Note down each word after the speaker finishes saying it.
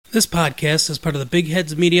This podcast is part of the Big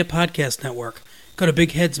Heads Media Podcast Network. Go to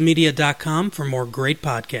bigheadsmedia.com for more great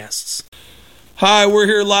podcasts. Hi, we're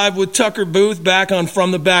here live with Tucker Booth back on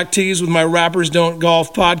From the Back Tees with my Rappers Don't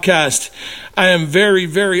Golf podcast. I am very,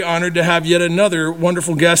 very honored to have yet another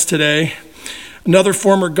wonderful guest today. Another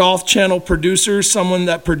former Golf Channel producer, someone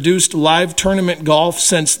that produced live tournament golf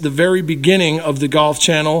since the very beginning of the Golf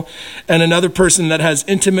Channel, and another person that has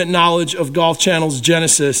intimate knowledge of Golf Channel's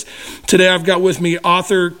genesis. Today I've got with me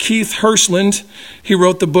author Keith Hirshland. He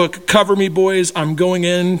wrote the book Cover Me Boys, I'm Going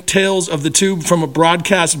In, Tales of the Tube from a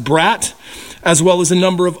Broadcast Brat, as well as a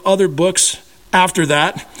number of other books after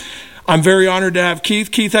that. I'm very honored to have Keith.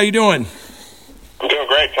 Keith, how you doing? I'm doing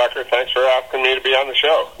great, Tucker. Thanks for asking me to be on the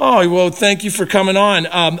show. Oh, well, thank you for coming on.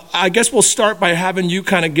 I guess we'll start by having you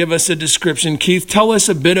kind of give us a description. Keith, tell us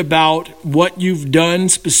a bit about what you've done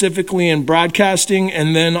specifically in broadcasting,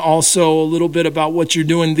 and then also a little bit about what you're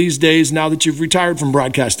doing these days now that you've retired from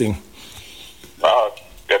broadcasting.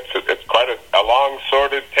 It's quite a long,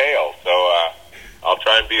 sordid tale, so I'll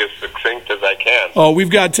try and be as succinct as I can. Oh,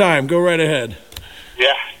 we've got time. Go right ahead.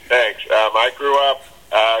 Yeah, thanks. I grew up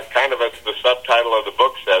kind of as the subtitle of the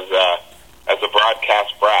book says, as a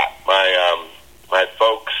broadcast brat. My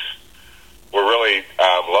folks were really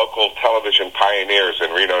local television pioneers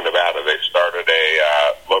in Reno, Nevada. They started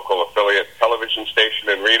a local affiliate television station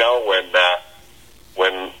in Reno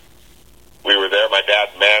when we were there. My dad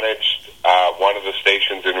managed one of the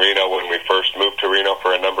stations in Reno when we first moved to Reno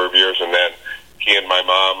for a number of years, and then he and my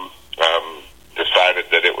mom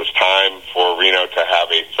decided that it was time for Reno to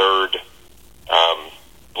have a third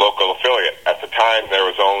local affiliate. At the time, there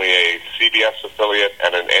was only a CBS affiliate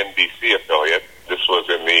and an NBC affiliate. This was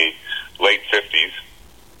in the late 50s,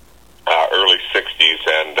 early 60s,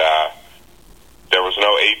 and there was no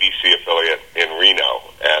ABC affiliate in Reno.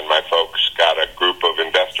 And my folks got a group of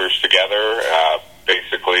investors together,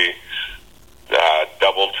 basically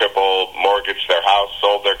double, triple mortgaged their house,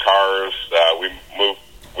 sold their cars.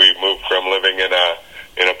 We moved from living in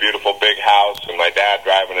a beautiful big house, and my dad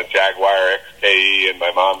driving a Jaguar XKE and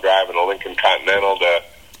my mom driving a Lincoln Continental, to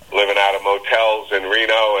living out of motels in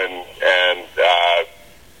Reno and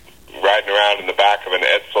riding around in the back of an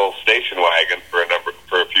Edsel station wagon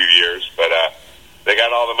for a few years. But they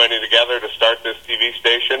got all the money together to start this TV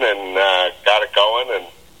station and got it going. And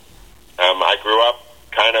I grew up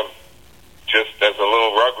kind of just as a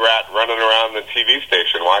little rugrat running around the TV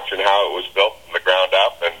station, watching how it was built from the ground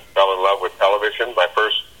up, and fell in love with television. My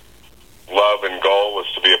first love and goal was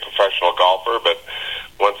to be a professional golfer, but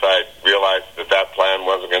once I realized that plan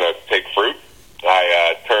wasn't going to take fruit,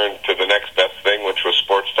 I turned to the next best thing, which was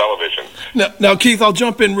sports television. Now, Keith, I'll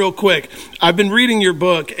jump in real quick. I've been reading your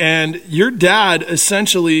book, and your dad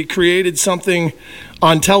essentially created something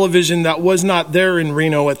on television that was not there in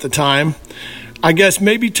Reno at the time. I guess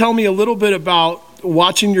maybe tell me a little bit about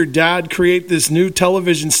watching your dad create this new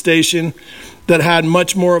television station that had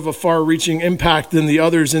much more of a far-reaching impact than the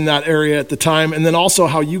others in that area at the time, and then also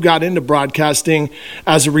how you got into broadcasting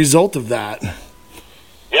as a result of that.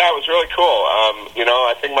 Yeah, it was really cool.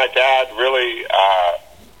 I think my dad really,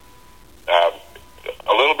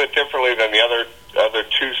 a little bit differently than the other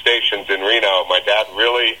two stations in Reno, my dad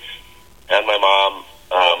really, and my mom,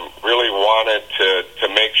 really wanted to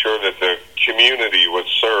make sure that the community was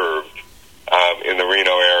served in the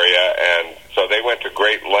Reno area, and so they went to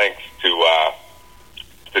great lengths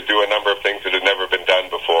to do a number of things that had never been done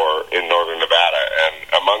before in northern Nevada, and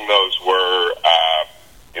among those were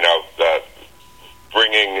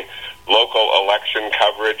bringing local election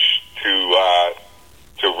coverage to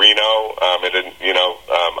Reno.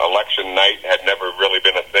 Election night had never really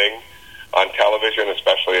been a thing on television,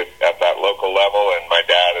 especially at that local level, and my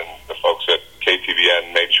dad and the folks at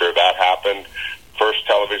KTVN made sure that happened. First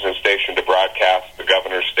television station to broadcast the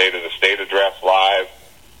governor's State of the State address live.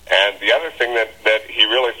 And the other thing that he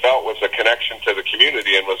really felt was a connection to the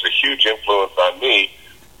community and was a huge influence on me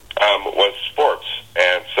was sports.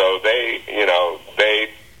 And so they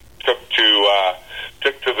took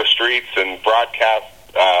to the streets and broadcast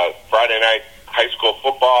Friday night high school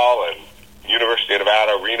football and University of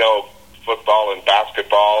Nevada, Reno football and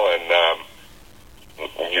basketball, and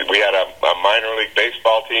we had a minor league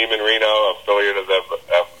baseball team in Reno, affiliate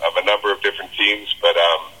of a number of different teams, but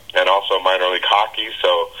and also minor league hockey.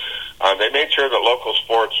 So they made sure that local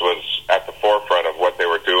sports was at the forefront of what they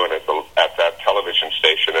were doing at that television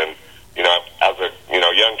station. And as a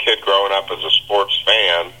young kid growing up as a sports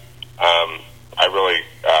fan, I really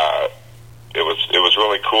it was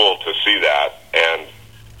really cool to see that. And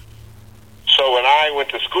so when I went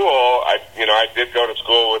to school, I did go to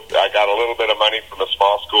school I got a little bit of money from a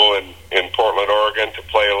small school in Portland, Oregon, to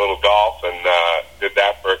play a little golf, and did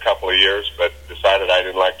that for a couple years, but decided I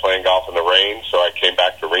didn't like playing golf in the rain, so I came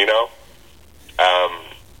back to Reno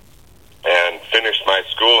and finished my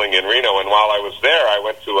schooling in Reno. And while I was there, I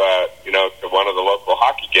went to to one of the local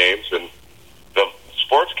hockey games, and the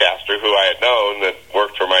sportscaster who I had known that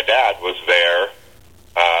worked for my dad was there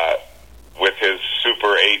with his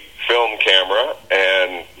Super 8 film camera,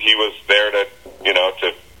 and he was there to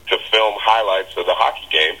film highlights of the hockey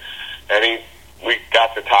game. And we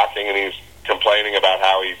got to talking, and he's complaining about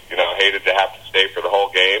how he hated to have to stay for the whole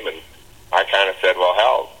game. And I kind of said, well,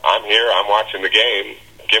 hell, I'm here, I'm watching the game.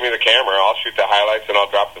 Give me the camera, I'll shoot the highlights, and I'll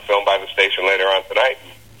drop the film by the station later on tonight.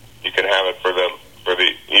 You can have it for the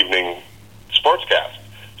evening sportscast.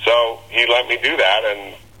 So he let me do that,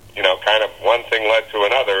 and kind of one thing led to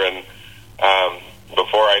another, and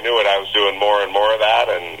before I knew it, I was doing more and more of that,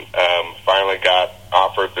 and finally got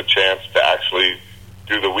offered the chance to actually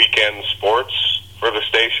do the weekend sports for the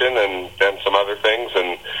station, and then some other things,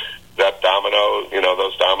 and that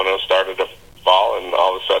those dominoes started to fall, and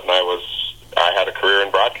all of a sudden I had a career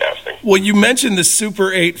in broadcasting. Well, you mentioned the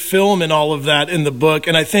Super 8 film and all of that in the book,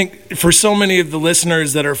 and I think for so many of the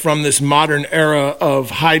listeners that are from this modern era of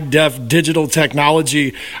high-def digital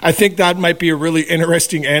technology, I think that might be a really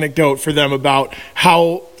interesting anecdote for them about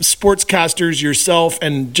how sportscasters, yourself,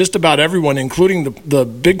 and just about everyone, including the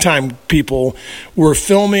big-time people, were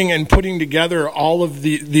filming and putting together all of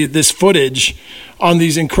this footage on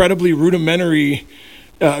these incredibly rudimentary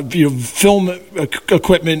film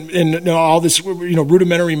equipment and all this,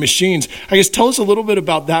 rudimentary machines. I guess tell us a little bit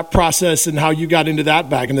about that process and how you got into that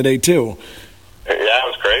back in the day too. Yeah, it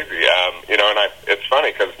was crazy. And it's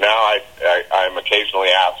funny because now I'm occasionally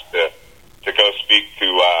asked to go speak to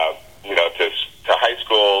high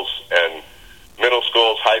schools and middle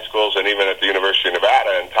schools, high schools, and even at the University of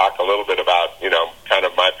Nevada, and talk a little bit about kind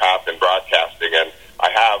of my path in broadcasting. And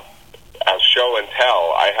I have, as show and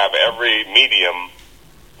tell, I have every medium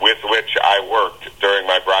with which I worked during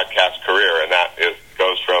my broadcast career, and that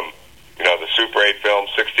goes from the Super 8 film,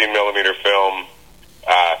 16-millimeter film,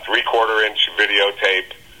 3/4-inch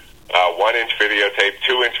videotape, 1-inch videotape,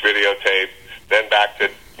 2-inch videotape, then back to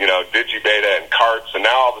digibeta and carts, and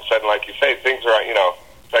now all of a sudden, like you say, things are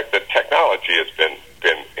it's like the technology has been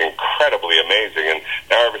incredibly amazing, and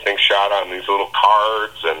now everything's shot on these little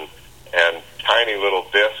cards and tiny little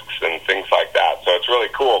discs and things like that. So it's really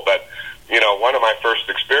cool, but. One of my first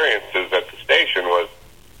experiences at the station was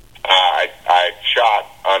I shot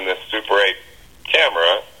on this Super 8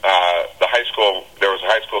 camera there was a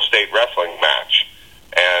high school state wrestling match,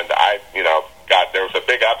 and there was a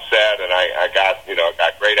big upset, and I got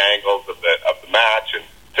great angles of the match, and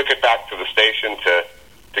took it back to the station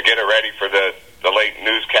to get it ready for the late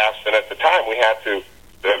newscast. And at the time we had to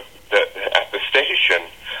at the station.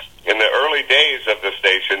 In the early days of the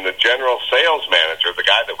station, the general sales manager, the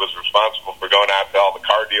guy that was responsible for going out to all the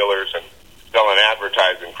car dealers and selling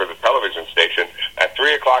advertising for the television station, at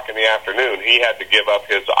 3 o'clock in the afternoon, he had to give up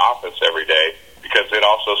his office every day because it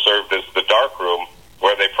also served as the dark room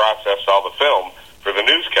where they processed all the film for the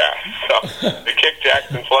newscast. So they kicked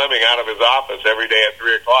Jackson Fleming out of his office every day at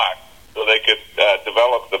 3 o'clock so they could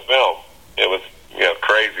develop the film. It was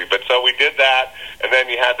crazy. But so we did that, and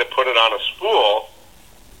then you had to put it on a spool,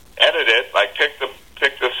 edit it, like pick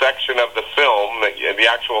the section of the film, the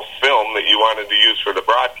actual film that you wanted to use for the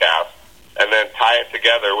broadcast, and then tie it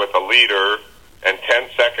together with a leader and 10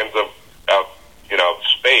 seconds of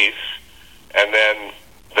space, and then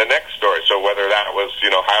the next story. So whether that was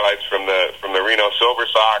highlights from the Reno Silver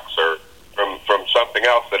Sox or from something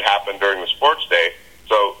else that happened during the sports day,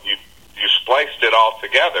 so you spliced it all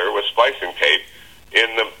together with splicing tape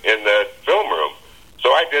in the film room. So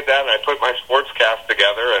I did that, and I put my sportscast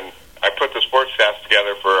together, and I put the sportscast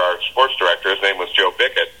together for our sports director. His name was Joe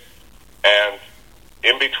Bickett. And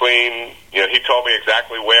in between, he told me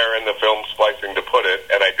exactly where in the film splicing to put it,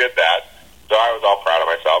 and I did that. So I was all proud of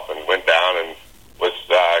myself and went down and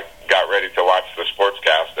got ready to watch the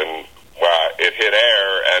sportscast, and it hit air,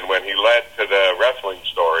 and when he led to the wrestling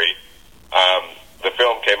story, the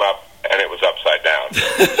film came up, and it was upside down.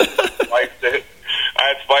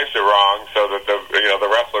 I had spliced it wrong, so that the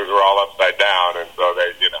wrestlers were all upside down, and so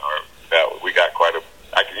they, we got quite a.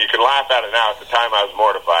 You can laugh at it now. At the time, I was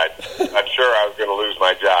mortified. I'm sure I was going to lose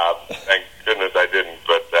my job. Thank goodness I didn't.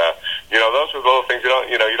 But those are the little things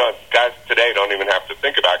guys today don't even have to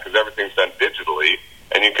think about because everything's done digitally,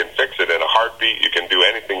 and you can fix it in a heartbeat. You can do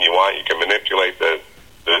anything you want. You can manipulate the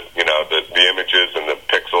images and the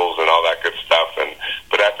pixels and all that good stuff.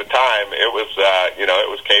 But at the time, it was it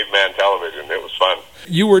was caveman television. It was fun.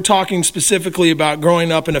 You were talking specifically about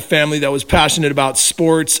growing up in a family that was passionate about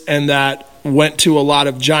sports, and that went to a lot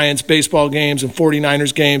of Giants baseball games and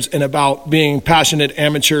 49ers games, and about being passionate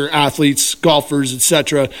amateur athletes, golfers,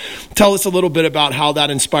 etc. Tell us a little bit about how that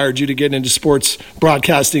inspired you to get into sports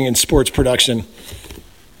broadcasting and sports production.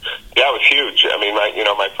 Yeah, it was huge. I mean,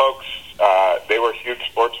 my folks, they were huge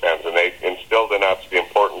sports fans, and they instilled in us the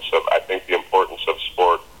importance of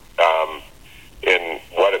sport in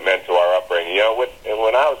what it meant to our upbringing.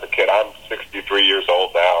 When I was a kid, I'm 63 years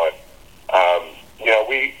old now, and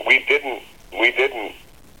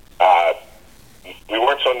we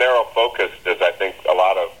weren't so narrow focused as I think a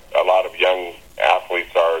lot of young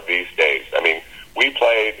athletes are these days. I mean, we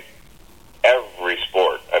played every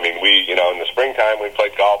sport. I mean, in the springtime we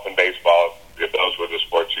played golf and baseball, if those were the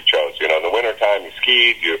sports you chose. In the wintertime you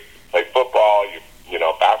skied, you played football,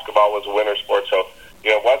 basketball was a winter sport. So,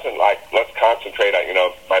 it wasn't like, let's concentrate on,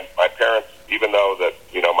 my parents, even though that,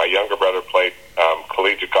 my younger brother played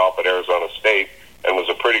collegiate golf at Arizona State and was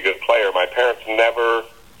a pretty good player, my parents never,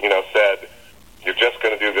 said, you're just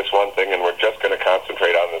going to do this one thing and we're just going to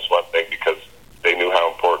concentrate on this one thing, because they knew how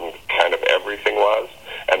important kind of everything was.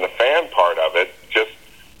 And the fan part of it just,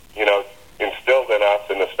 instilled in us,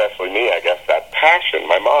 and especially me, I guess, that passion.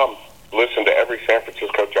 My mom listened to every San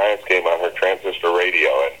Francisco Giants game on her transistor radio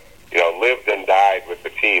and, lived and died with the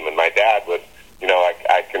team. And my dad would,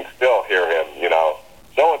 I can still hear him,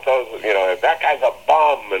 so-and-so's, that guy's a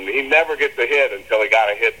bum, and he never gets a hit until he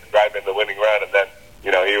got a hit to drive in the winning run. And then,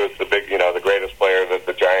 he was the big, the greatest player that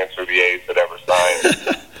the Giants or the A's had ever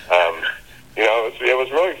signed. It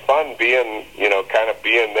was really fun being, kind of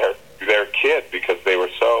being their kid, because they were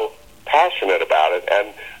so passionate about it.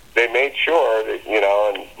 And they made sure that,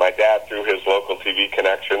 and my dad, through his local TV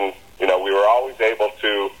connection, we were always able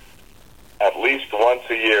to, at least once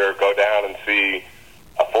a year, go down and see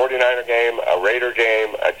a 49er game, a Raider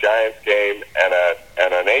game, a Giants game, and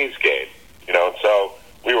an A's game. And so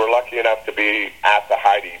we were lucky enough to be at the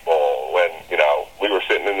Heidi Bowl when, we were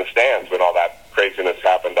sitting in the stands when all that craziness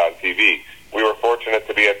happened on TV. We were fortunate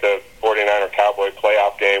to be at the 49er Cowboy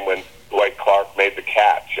playoff game when Dwight Clark made the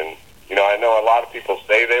catch. And, I know a lot of people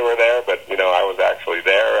say they were there, but, I was actually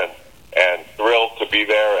there and thrilled to be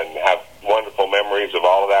there and have wonderful memories of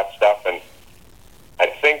all of that stuff. And I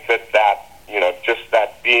think that, just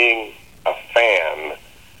that being a fan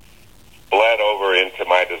bled over into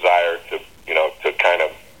my desire to, to kind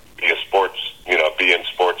of be be in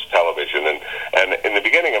sports television. And in the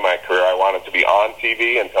beginning of my career, I wanted to be on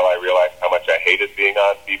TV until I realized how much I hated being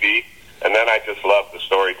on TV. And then I just loved the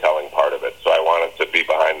storytelling part of it. So I wanted to be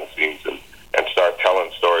behind the scenes and start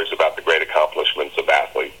telling stories about the great accomplishments of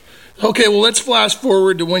athletes. Okay, well, let's flash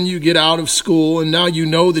forward to when you get out of school, and now you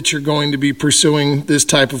know that you're going to be pursuing this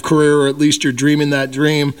type of career, or at least you're dreaming that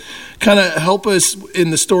dream. Kind of help us in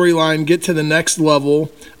the storyline get to the next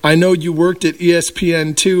level. I know you worked at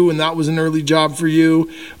ESPN too, and that was an early job for you.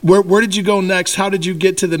 Where did you go next? How did you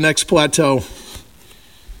get to the next plateau?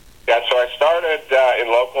 Yeah, so I started doing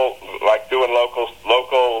local.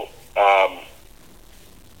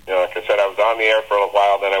 Like I said, I was on the air for a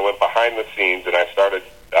while. Then I went behind the scenes and I started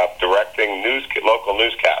directing local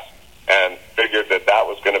newscasts, and figured that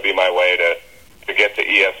was going to be my way to get to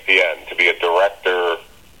ESPN, to be a director,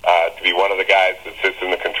 to be one of the guys that sits in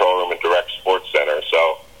the control room and directs Sports Center.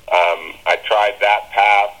 So I tried that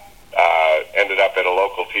path. Ended up at a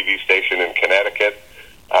local TV station in Connecticut.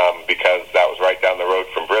 Because that was right down the road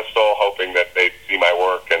from Bristol, hoping that they'd see my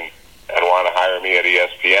work and want to hire me at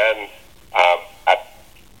ESPN.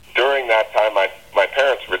 During that time, my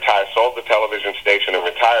parents sold the television station and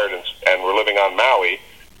retired, and were living on Maui.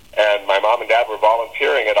 And my mom and dad were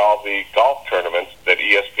volunteering at all the golf tournaments that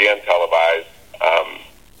ESPN televised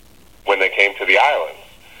when they came to the islands.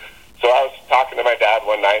 So I was talking to my dad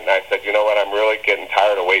one night, and I said, you know what, I'm really getting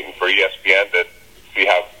tired of waiting for ESPN to see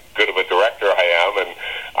how good of a director I am, and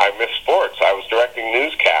I miss sports. I was directing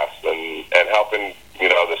newscasts and helping,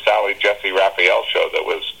 the Sally Jesse Raphael show that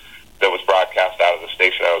was broadcast out of the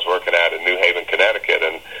station I was working at in New Haven, Connecticut,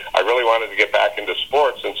 and I really wanted to get back into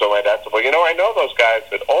sports. And so my dad said, well, I know those guys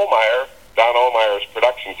at Don Ohlmeyer's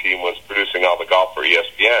production team was producing all the golf for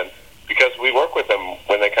ESPN, because we work with them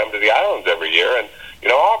when they come to the islands every year, and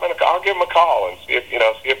I'll give them a call and see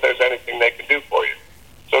if there's anything they can do for you.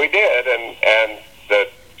 So he did, and the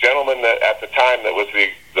gentleman that at the time that was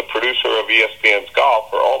the producer of ESPN's golf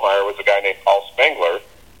for Ohlmeyer was a guy named Paul Spengler,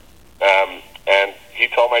 and he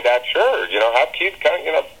told my dad, sure, have Keith have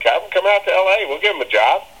him come out to LA, we'll give him a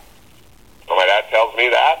job. So my dad tells me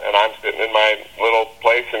that, and I'm sitting in my little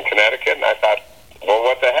place in Connecticut, and I thought, well,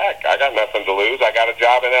 what the heck? I got nothing to lose. I got a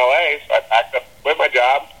job in LA, so I packed up, quit my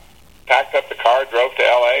job, packed up the car, drove to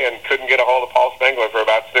LA, and couldn't get a hold of Paul Spengler for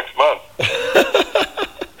about 6 months.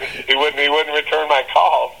 he wouldn't return my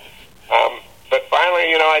calls. But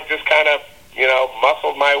finally, I just kind of,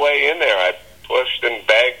 muscled my way in there. I pushed and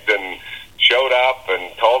begged and showed up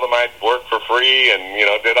and told him I'd work for free and,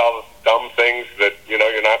 did all the dumb things that, you're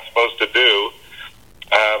not supposed to do.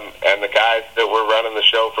 And the guys that were running the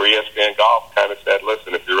show for ESPN Golf kind of said,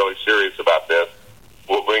 listen, if you're really serious about this,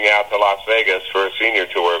 we'll bring you out to Las Vegas for a senior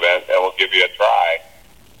tour event and we'll give you a try.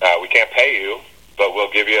 We can't pay you, but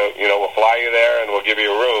we'll give you, we'll fly you there and we'll give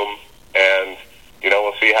you a room and,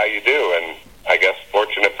 we'll see how you do. And I guess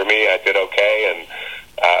fortunate for me, I did okay. And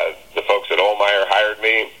the folks at Ohlmeyer hired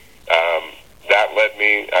me. That led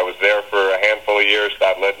me, I was there for a handful of years.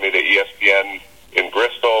 That led me to ESPN in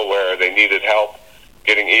Bristol where they needed help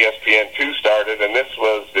getting ESPN2 started. And this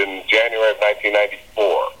was in January of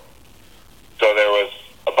 1994. So there was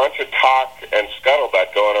a bunch of talk and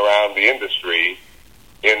scuttlebutt going around the industry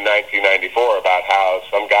in 1994 about how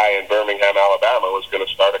some guy in Birmingham, Alabama was going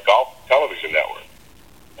to start a golf television network.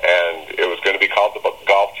 And it was going to be called the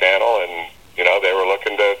Golf Channel, and, they were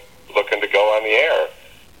looking to go on the air.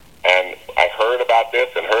 And I heard about this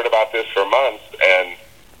for months, and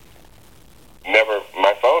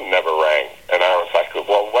my phone never rang. And I was like,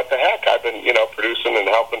 well, what the heck? I've been, producing and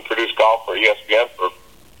helping produce golf for ESPN for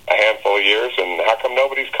a handful of years, and how come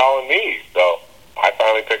nobody's calling me? So I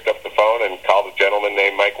finally picked up the phone and called a gentleman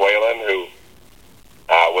named Mike Whalen, who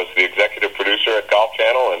was the executive producer at Golf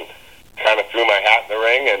Channel, and kind of threw my hat in the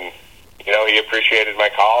ring. And he appreciated my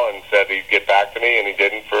call and said he'd get back to me, and he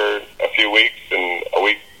didn't for a few weeks, and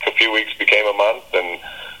a few weeks became a month, and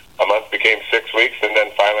a month became 6 weeks, and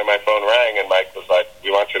then finally my phone rang, and Mike was like,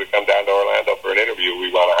 we want you to come down to Orlando for an interview.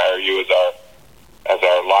 We want to hire you as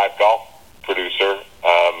our live golf producer,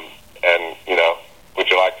 and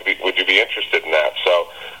would you be interested in that? So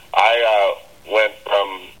I went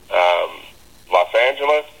from Los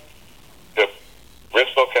Angeles to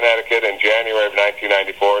Bristol, Connecticut in January of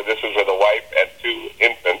 1994. This was with a wife and 2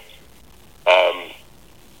 infants,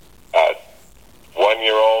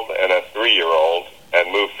 1-year-old and a 3-year-old,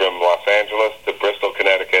 and moved from Los Angeles to Bristol,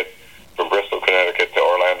 Connecticut, from Bristol, Connecticut to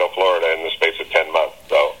Orlando, Florida in the space of 10 months.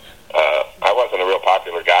 So I wasn't a real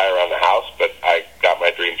popular guy around the house, but I got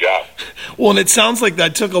my dream job. Well, and it sounds like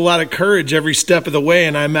that took a lot of courage every step of the way,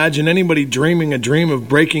 and I imagine anybody dreaming a dream of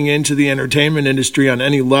breaking into the entertainment industry on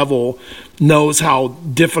any level knows how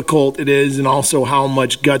difficult it is and also how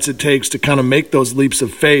much guts it takes to kind of make those leaps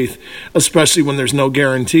of faith, especially when there's no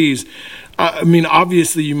guarantees. I mean,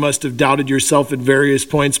 obviously you must have doubted yourself at various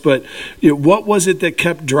points, but what was it that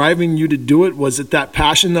kept driving you to do it? Was it that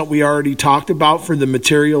passion that we already talked about for the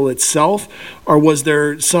material itself, or was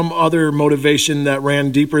there some other motivation that ran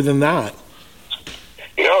deeper than that?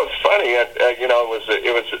 It's funny. It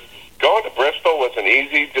was going to Bristol was an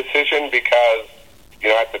easy decision because,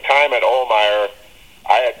 at the time at Ohlmeyer,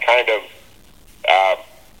 I had kind of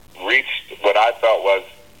reached what I felt was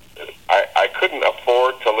I couldn't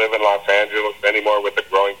afford to live in Los Angeles anymore with the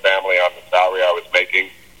growing family on the salary I was making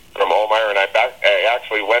from Ohlmeyer, and I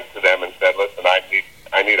actually went to them and said, listen,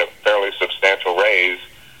 I need a fairly substantial raise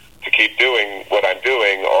to keep doing what I'm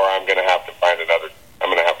doing, or I'm going to have to find another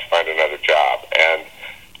job. And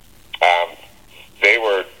they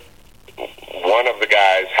were one of the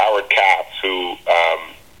guys, Howard Katz, who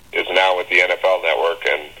is now with the NFL Network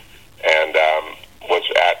and was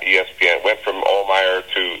at ESPN, went from Ohlmeyer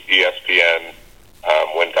to ESPN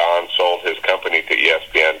when Don sold his company to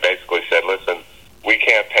ESPN, basically said, listen, we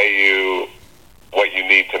can't pay you what you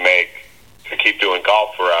need to make to keep doing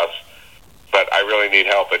golf for us, but I really need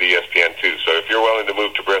help at ESPN too. So if you're willing to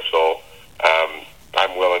move to Bristol,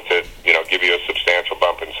 I'm willing to, give you a substantial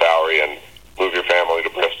bump in salary and move your family to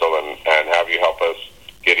Bristol and have you help us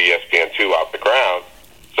get ESPN2 off the ground.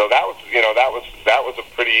 So that was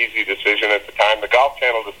a pretty easy decision at the time. The Golf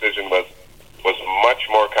Channel decision was much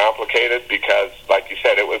more complicated because, like you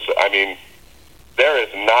said, there is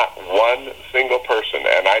not one single person,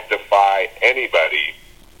 and I defy anybody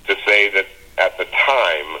to say that at the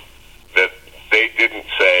time that they didn't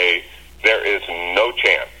say there is no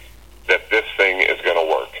chance that this thing is going to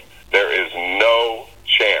work. There is no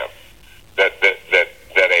chance that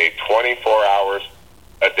a 24 hours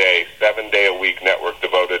a day, 7-day-a-week network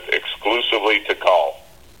devoted exclusively to golf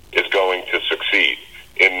is going to succeed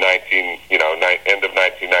in end of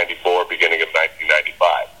 1994, beginning of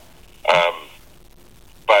 1995.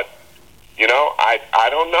 But I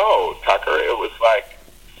don't know, Tucker. It was like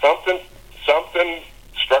something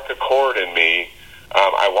struck a chord in me.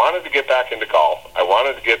 I wanted to get back into golf. I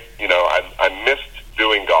wanted to get, I missed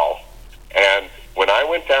doing golf. And when I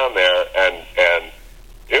went down there and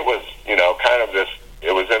it was, kind of this,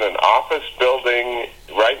 it was in an office building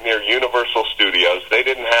right near Universal Studios. They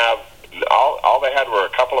didn't have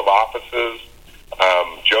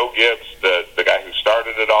Gibbs, the guy who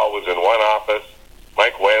started it all, was in one office.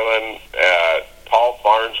 Mike Whalen, Paul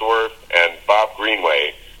Farnsworth, and Bob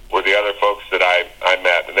Greenway were the other folks that I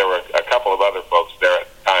met. And there were a couple of other folks there at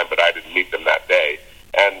the time, but I didn't meet them that day.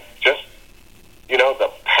 And just,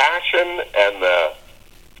 the passion and the,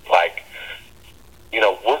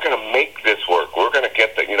 we're going to make this work. We're going to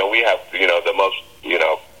get we have, the most,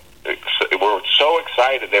 we're so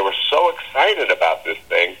excited. They were so excited about this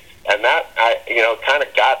thing. And that,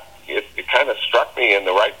 it kind of struck me in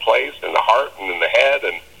the right place, in the heart and in the head.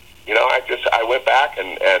 And, I went back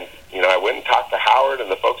and I went and talked to Howard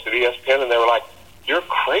and the folks at ESPN, and they were like, "You're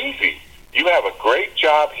crazy. You have a great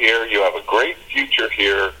job here. You have a great future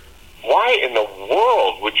here. Why in the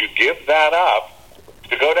world would you give that up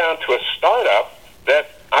to go down to a startup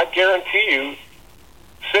that I guarantee you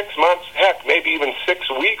 6 months, heck, maybe even 6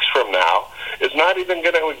 weeks from now is not even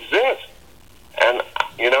going to exist?" And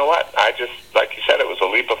you know what? I just, like you said, it was a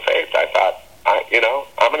leap of faith. I thought,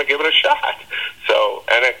 I'm going to give it a shot. So,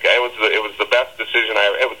 and it was the best decision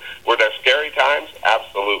were there scary times?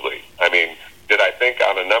 Absolutely. I mean, did I think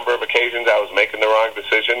on a number of occasions I was making the wrong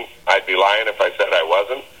decision? I'd be lying if I said I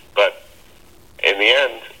wasn't. But in the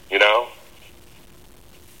end,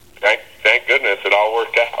 thank goodness it all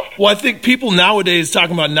worked out. Well, I think people nowadays,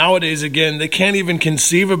 talking about nowadays again, they can't even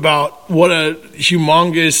conceive about what a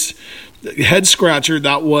humongous head scratcher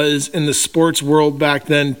that was in the sports world back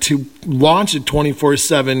then to launch a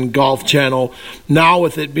 24/7 golf channel. Now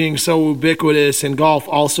with it being so ubiquitous and golf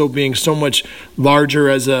also being so much larger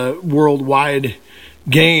as a worldwide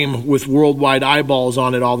game with worldwide eyeballs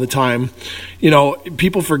on it all the time,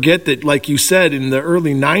 people forget that, like you said, in the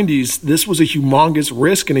early 90s, this was a humongous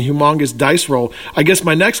risk and a humongous dice roll. I guess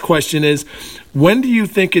my next question is, when do you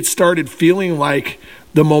think it started feeling like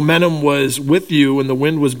the momentum was with you and the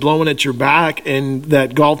wind was blowing at your back and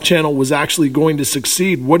that Golf Channel was actually going to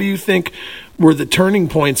succeed? What do you think were the turning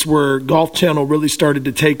points where Golf Channel really started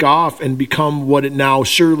to take off and become what it now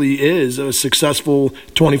surely is, a successful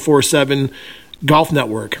 24/7 golf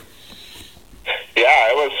network? Yeah,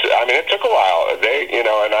 it took a while.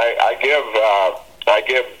 And I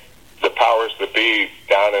give the powers that be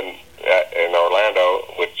down in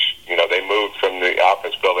Orlando, which, they moved from the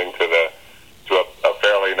office building to a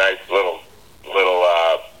fairly nice little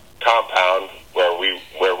compound where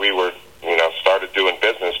we were started doing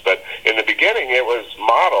business. But in the beginning, it was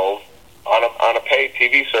modeled on a paid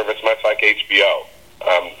TV service, much like HBO.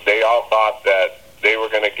 They all thought that they were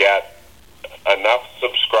going to get enough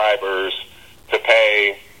subscribers to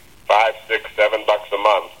pay $5, $6, $7 a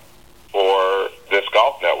month for this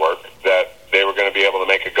golf network that they were going to be able to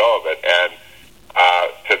make a go of it. And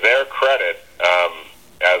to their credit,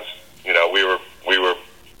 as we were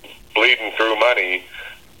bleeding through money.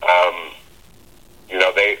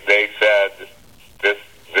 They said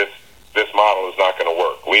this model is not going to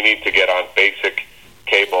work. We need to get on basic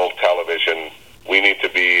cable television. We need to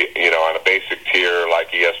be on a basic tier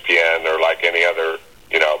like ESPN or like any other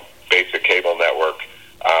basic cable network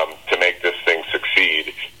to make this thing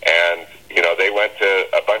succeed. And they went to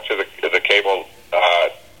a bunch of the cable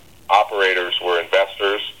operators were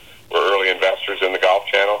early investors in the Golf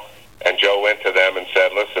Channel. And Joe went to them and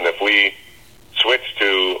said, "Listen, if we switch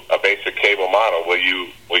to a basic cable model, will you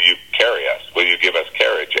carry us? Will you give us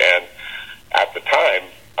carriage?" And at the time,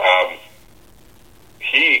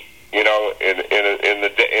 he, in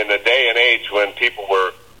the day and age when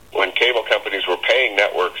cable companies were paying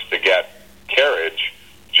networks to get carriage,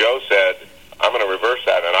 Joe said, "I'm going to reverse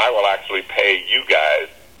that, and I will actually pay you guys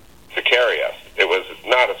to carry us." It was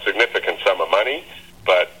not a significant sum of money,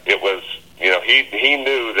 but it was. He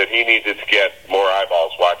knew that he needed to get more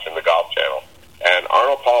eyeballs watching the Golf Channel. And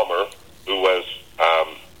Arnold Palmer, who was,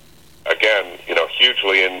 again,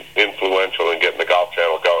 hugely influential in getting the Golf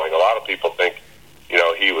Channel going. A lot of people think,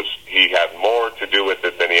 he had more to do with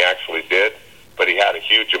it than he actually did, but he had a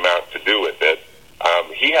huge amount to do with it.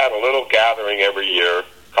 He had a little gathering every year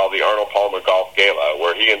called the Arnold Palmer Golf Gala,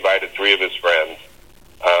 where he invited 3 of his friends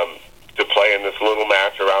to play in this little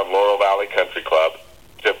match around Laurel Valley Country Club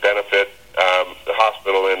to benefit the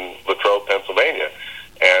hospital in Latrobe, Pennsylvania.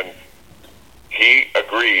 And he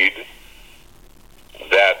agreed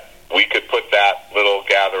that we could put that little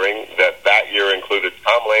gathering that year included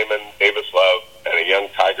Tom Lehman, Davis Love, and a young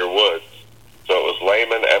Tiger Woods. So it was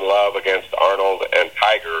Lehman and Love against Arnold and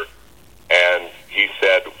Tiger. And he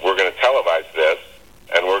said, "We're going to televise this,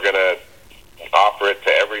 and we're going to offer it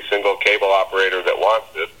to every single cable operator that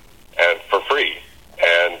wants it, and for free.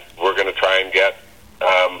 And we're going to try and get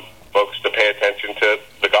folks to pay attention to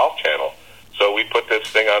the Golf Channel." So we put this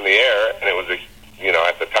thing on the air, and it was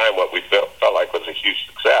at the time what we felt like was a huge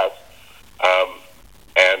success.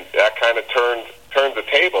 And kind of turned the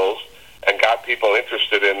tables and got people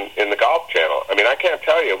interested in the Golf Channel. I mean, I can't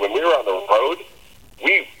tell you, when we were on the road,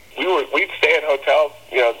 we'd stay at hotels.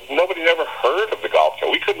 Nobody'd ever heard of the Golf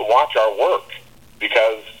Channel. We couldn't watch our work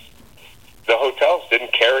because the hotels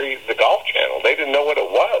didn't carry the Golf Channel. They didn't know what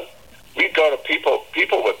it was. We'd go to people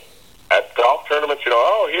at golf tournaments.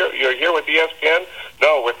 You're here with ESPN?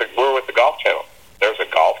 No, we're with the Golf Channel. There's a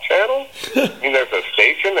Golf Channel? I mean, there's a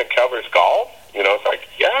station that covers golf? It's like,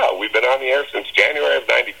 yeah, we've been on the air since January of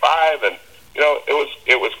 '95, and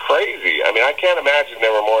it was crazy. I mean, I can't imagine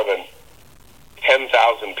there were more than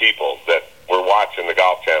 10,000 people that were watching the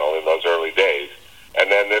Golf Channel in those early days.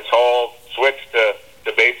 And then this whole switch to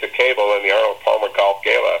basic cable and the Arnold Palmer Golf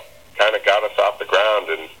Gala kind of got us off the ground.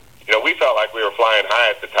 And, we felt like we were flying high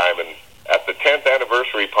at the time. And at the 10th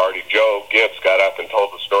anniversary party, Joe Gibbs got up and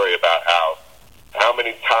told the story about how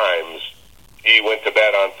many times he went to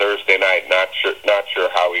bed on Thursday night, not sure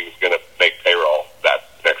how he was going to make payroll that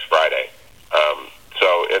next Friday.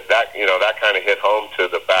 That kind of hit home to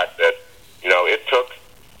the fact that,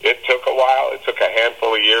 it took a while. It took a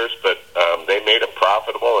handful of years, but they made it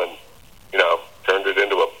profitable and, turned it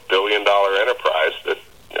into a billion-dollar enterprise that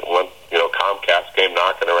Comcast came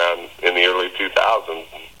knocking around in the early 2000s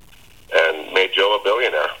and made Joe a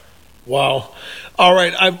billionaire. Wow. All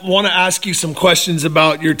right, I want to ask you some questions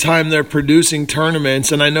about your time there producing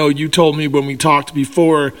tournaments, and I know you told me when we talked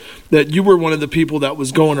before that you were one of the people that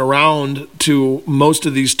was going around to most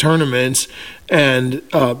of these tournaments and,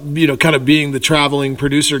 kind of being the traveling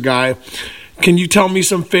producer guy. Can you tell me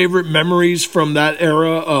some favorite memories from that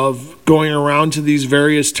era of going around to these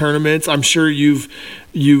various tournaments? I'm sure you've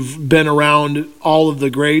been around all of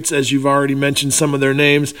the greats, as you've already mentioned some of their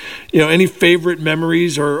names. Any favorite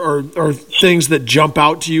memories or things that jump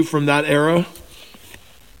out to you from that era?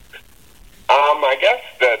 I guess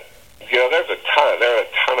that there are a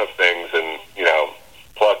ton of things, and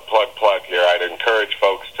plug here. I'd encourage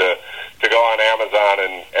folks to go on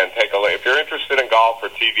Amazon and take a look. If you're interested in golf or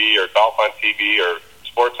TV or golf on TV or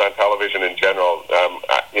sports on television in general,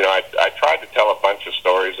 I tried to tell a bunch of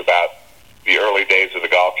stories about the early days of the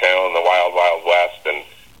Golf Channel and the Wild Wild West, and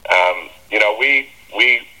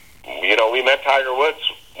we met Tiger Woods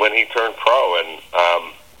when he turned pro, and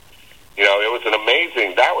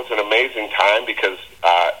that was an amazing time because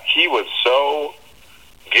he was so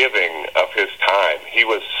giving of his time. He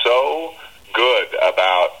was so good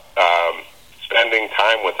about spending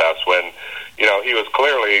time with us when he was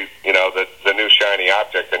clearly the new shiny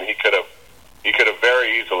object, and he could have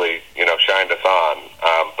very easily shined us on,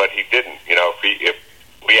 but he didn't. If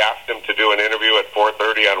we asked him to do an interview at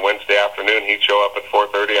 4:30 on Wednesday afternoon, he'd show up at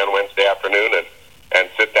 4:30 on Wednesday afternoon and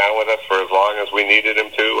sit down with us for as long as we needed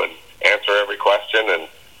him to and answer every question. And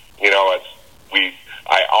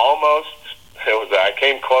I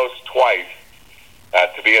came close twice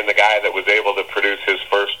to being the guy that was able to produce his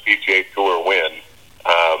first PGA Tour win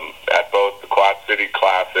at both the Quad City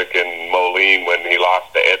Classic in Moline when he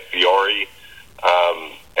lost to Ed Fiori,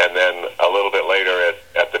 and then a little bit later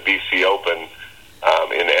at the BC Open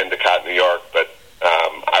in Endicott, New York. But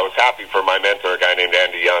I was happy for my mentor, a guy named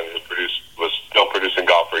Andy Young, who was still producing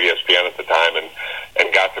golf for ESPN at the time,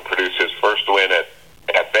 and got to produce his first win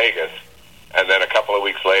at Vegas. And then a couple of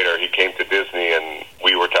weeks later, he came to Disney, and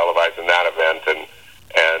we were televising that event,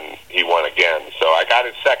 and he won again. So I got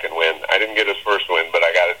his second win. I didn't get his first win, but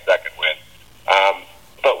I got his second win.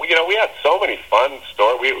 But we had so many fun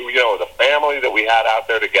stories. The family that we had out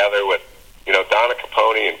there together with, Donna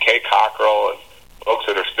Capone and Kay Cockrell and folks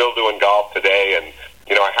that are still doing golf today. And,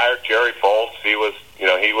 I hired Jerry Foltz. He was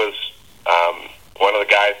one of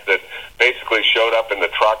the guys that basically showed up in the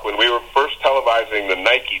truck when we were first televising the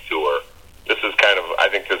Nike tour. I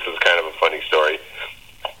think this is kind of a funny story.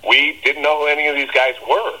 We didn't know who any of these guys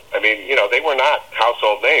were. I mean, they were not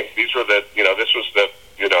household names. These were this was the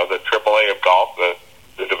AAA of golf, the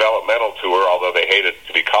developmental tour, although they hated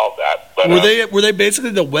to be called that. But were they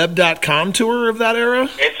basically the web.com tour of that era?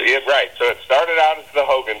 Right. So it started out as the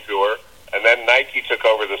Hogan Tour, and then Nike took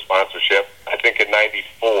over the sponsorship, I think in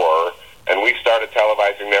 '94, and we started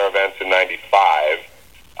televising their events in '95.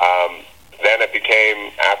 Then it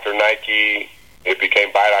became, after Nike, it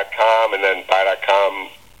became Buy.com, and then Buy.com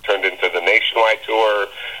turned into the Nationwide Tour,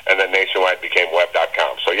 and then Nationwide became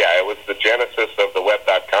Web.com. So, yeah, it was the genesis of the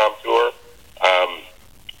Web.com Tour.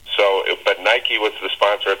 But Nike was the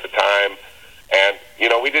sponsor at the time, and,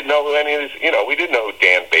 we didn't know who any of these, we didn't know who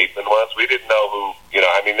Dan Bateman was. We didn't know who,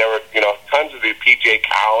 there were, tons of these P.J.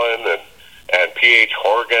 Cowan and P.H.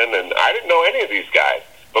 Horgan, and I didn't know any of these guys.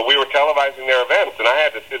 But we were televising their events, and I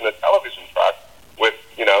had to sit in the television truck with,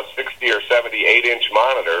 60 or 70 8-inch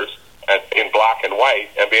monitors in black and white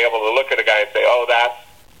and be able to look at a guy and say, oh,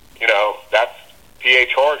 that's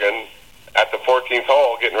P.H. Horgan at the 14th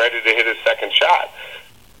hole getting ready to hit his second shot.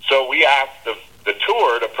 So we asked the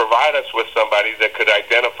tour to provide us with somebody that could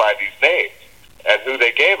identify these names. And who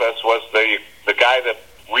they gave us was the guy that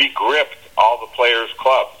re-gripped all the players'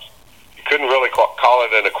 clubs. You couldn't really call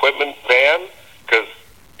it an equipment van because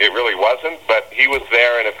it really wasn't, but he was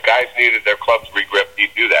there, and if guys needed their clubs re-gripped, he'd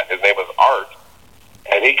do that. His name was Art.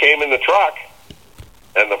 And he came in the truck,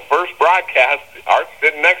 and the first broadcast, Art's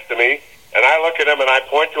sitting next to me, and I look at him, and I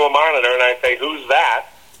point to a monitor, and I say, who's that?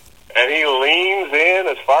 And he leans in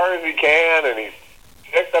as far as he can, and he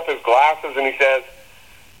picks up his glasses, and he says,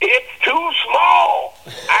 it's too small.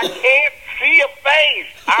 I can't see a face.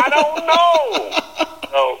 I don't know.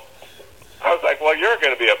 So I was like, well, you're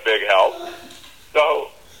going to be a big help. So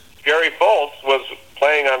Gary Foltz was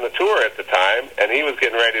playing on the tour at the time, and he was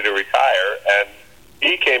getting ready to retire, and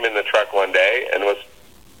he came in the truck one day and was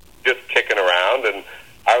just kicking around, and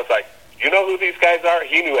I was like, you know who these guys are?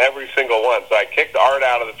 He knew every single one. So I kicked Art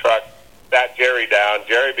out of the truck, sat Jerry down.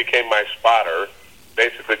 Jerry became my spotter,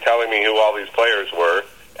 basically telling me who all these players were,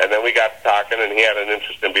 and then we got talking, and he had an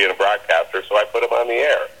interest in being a broadcaster, so I put him on the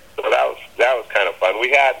air. So that was kind of fun.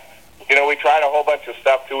 We had, we tried a whole bunch of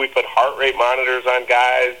stuff, too. We put heart rate monitors on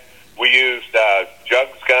guys. We used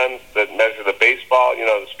jugs guns that measure the baseball,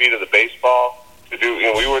 the speed of the baseball. To do,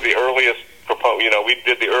 we were the earliest we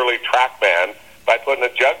did the early TrackMan by putting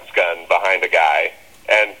a jugs gun behind a guy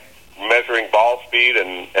and measuring ball speed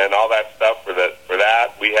and all that stuff for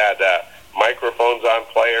that. We had microphones on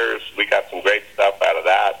players. We got some great stuff out of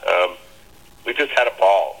that. We just had a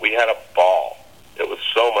ball. We had a ball. It was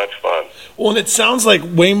so much fun. Well, and it sounds like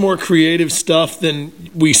way more creative stuff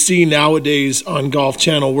than we see nowadays on Golf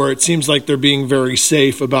Channel, where it seems like they're being very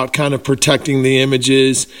safe about kind of protecting the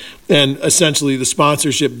images and essentially the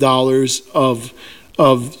sponsorship dollars of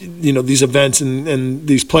these events and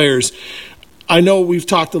these players. I know we've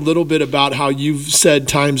talked a little bit about how you've said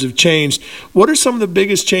times have changed. What are some of the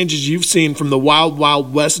biggest changes you've seen from the Wild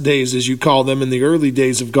Wild West days, as you call them, in the early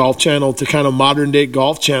days of Golf Channel to kind of modern-day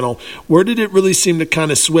Golf Channel? Where did it really seem to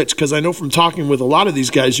kind of switch? Because I know from talking with a lot of these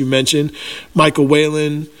guys you mentioned, Michael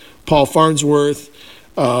Whalen, Paul Farnsworth,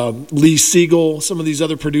 Lee Siegel, some of these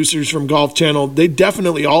other producers from Golf Channel, they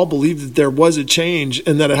definitely all believed that there was a change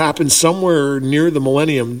and that it happened somewhere near the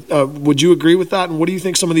millennium. Would you agree with that? And what do you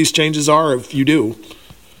think some of these changes are, if you do?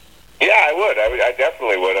 Yeah, I would. I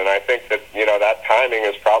definitely would. And I think that, that timing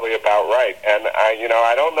is probably about right. And,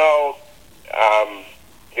 I don't know,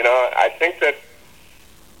 I think that,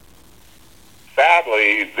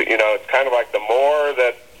 sadly, it's kind of like the more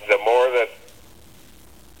that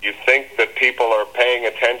you think that people are paying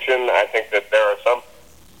attention, I think that there are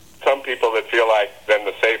some people that feel like then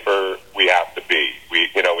the safer we have to be. We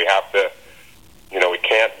have to, we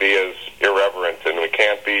can't be as irreverent and we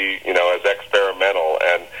can't be, as experimental.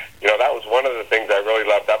 And, that was one of the things I really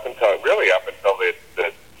loved up until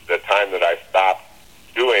the time that I stopped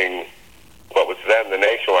doing what was then the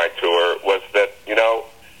Nationwide Tour, was that,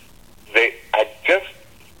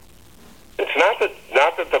 it's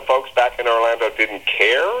not that the folks back in Orlando didn't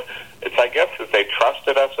care. It's, I guess, that they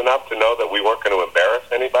trusted us enough to know that we weren't going to embarrass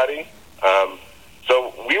anybody.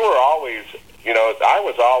 So we were always, I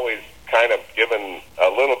was always kind of given a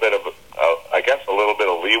little bit of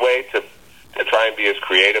leeway to try and be as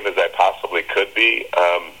creative as I possibly could be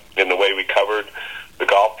in the way we covered the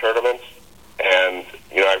golf tournaments. And,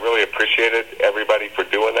 I really appreciated everybody for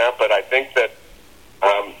doing that. But I think that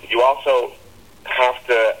you also have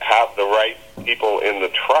to have the right people in the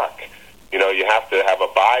truck. You have to have a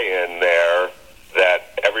buy-in there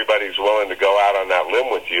that everybody's willing to go out on that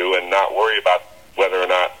limb with you and not worry about whether or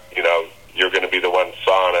not, you're going to be the one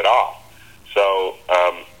sawing it off. So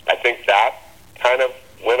I think that kind of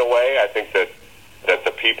went away. I think that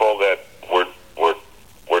the people that were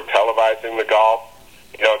televising the golf,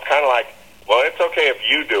 it's kind of like, well, it's okay if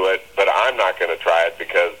you do it, but I'm not going to try it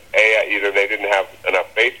because, either they didn't have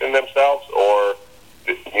enough faith in themselves or,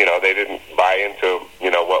 they didn't buy into,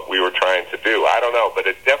 what we were trying to do. I don't know, but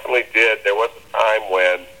it definitely did. There was a time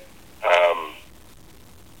when,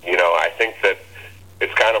 I think that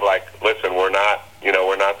it's kind of like, listen, we're not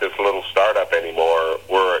this little startup anymore.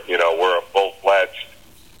 We're a full-fledged,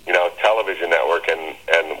 television network,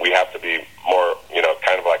 and we have to be more,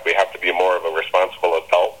 kind of like we have to be more of a responsible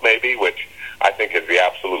adult, maybe, which I think is the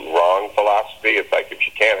absolute wrong philosophy. It's like, if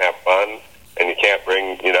you can't have fun and you can't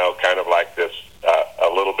bring, kind of like this, a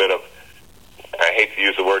little bit of, I hate to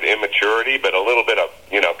use the word immaturity, but a little bit of,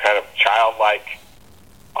 kind of childlike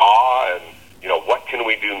awe and, what can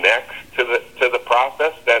we do next to the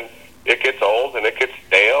process, then it gets old and it gets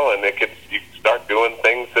stale. scale, and you could start doing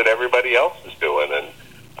things that everybody else is doing, and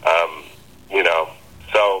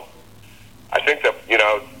so I think that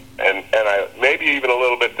and maybe even a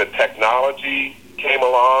little bit the technology came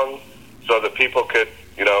along so that people could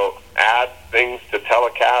add things to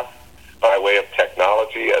telecast by way of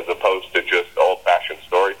technology as opposed to just old-fashioned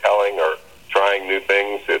storytelling or trying new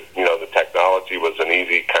things. The technology was an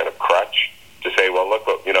easy kind of crutch to say, well, look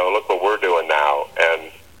what we're doing now,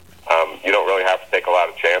 and you don't really have to take a lot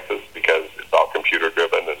of chances because it's all computer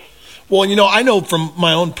driven. And well, I know from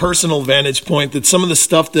my own personal vantage point that some of the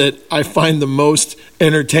stuff that I find the most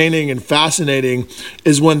entertaining and fascinating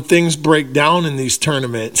is when things break down in these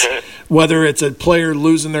tournaments, whether it's a player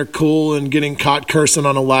losing their cool and getting caught cursing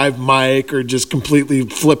on a live mic or just completely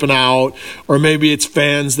flipping out, or maybe it's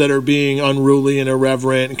fans that are being unruly and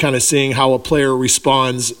irreverent and kind of seeing how a player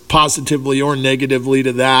responds positively or negatively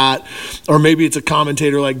to that, or maybe it's a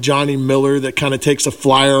commentator like Johnny Miller that kind of takes a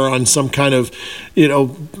flyer on some kind of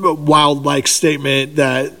wild-like statement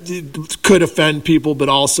that could offend people but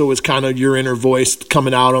also is kind of your inner voice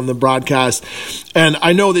coming out on the broadcast. And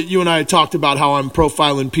I know that you and I talked about how I'm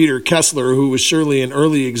profiling Peter Kessler, who was surely an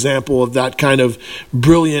early example of that kind of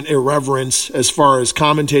brilliant irreverence as far as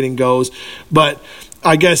commentating goes. But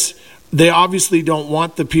I guess they obviously don't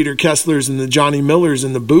want the Peter Kesslers and the Johnny Millers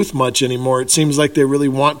in the booth much anymore. It seems like they really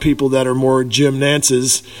want people that are more Jim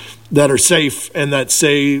Nances, that are safe and that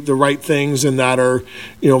say the right things and that are,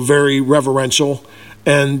 very reverential.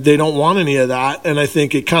 And they don't want any of that. And I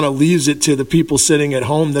think it kind of leaves it to the people sitting at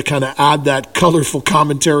home to kind of add that colorful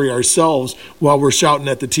commentary ourselves while we're shouting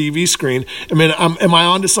at the TV screen. I mean, am I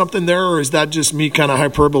onto something there, or is that just me kind of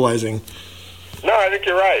hyperbolizing? No, I think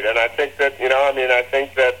you're right. And I think that, I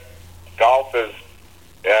think that golf has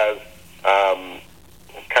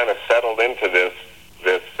kind of settled into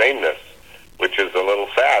this sameness, which is a little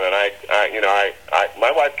sad. And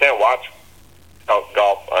my wife can't watch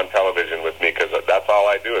golf on television with me because that's all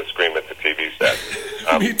I do is scream at the TV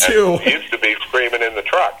set. Me too. And used to be screaming in the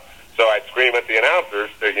truck, so I'd scream at the announcers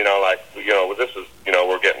that this is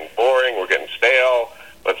we're getting boring, we're getting stale.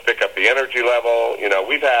 Let's pick up the energy level.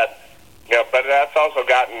 We've had but that's also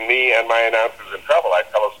gotten me and my announcers in trouble. I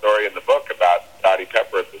tell a story in the book about Dottie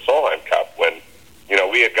Pepper at the Solheim Cup when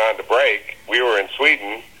we had gone to break. We were in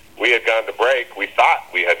Sweden. We had gone to break. We thought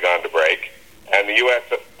we had gone to break. And the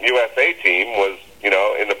USA team was,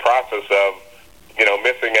 in the process of,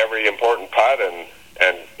 missing every important putt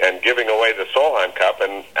and giving away the Solheim Cup.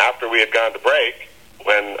 And after we had gone to break,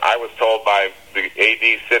 when I was told by the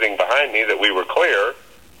AD sitting behind me that we were clear,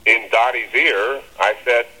 in Dottie's ear, I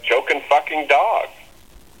said, "Choking fucking dogs."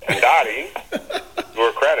 And Dottie, to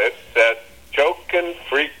her credit, said, "Choking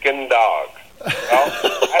freaking dogs." Well,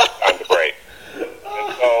 that's gone to break.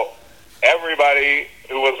 And so everybody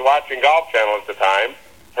who was watching Golf Channel at the time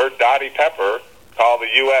heard Dottie Pepper call the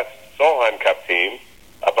U.S. Solheim Cup team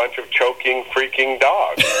a bunch of choking freaking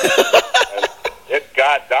dogs. And it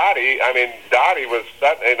got Dottie. Dottie was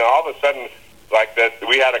sudden, all of a sudden, like that.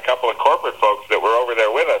 We had a couple of corporate folks that were over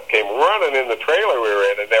there with us came running in the trailer we were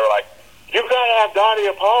in, and they were like, "You got to have Dottie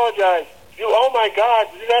apologize. Oh my God,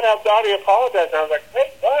 you got to have Dottie apologize." And I was like,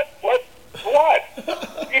 "Wait, what?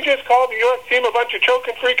 You just called the U.S. team a bunch of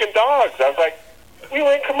choking freaking dogs." I was like, "We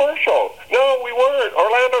were in commercial." "No, we weren't.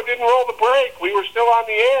 Orlando didn't roll the break. We were still on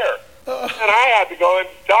the air." And I had to go, and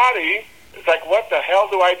Dottie, it's like, what the hell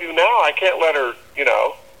do I do now? I can't let her,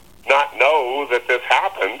 not know that this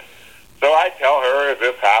happened. So I tell her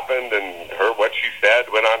this happened, and what she said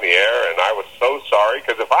went on the air, and I was so sorry,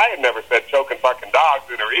 because if I had never said choking fucking dogs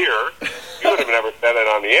in her ear, she would have never said it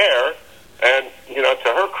on the air. And, to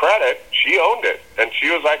her credit, she owned it. And she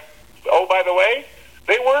was like, "Oh, by the way,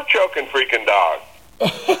 they were choking freaking dogs."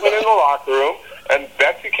 Went in the locker room, and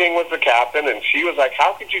Betsy King was the captain, and she was like,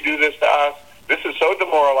 "How could you do this to us? This is so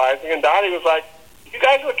demoralizing." And Dottie was like, "You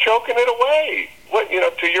guys were choking it away."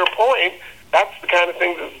 To your point, that's the kind of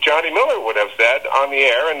thing that Johnny Miller would have said on the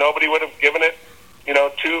air, and nobody would have given it,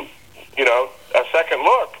 a second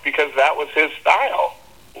look, because that was his style.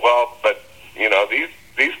 Well, but,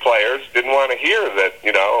 these players didn't want to hear that,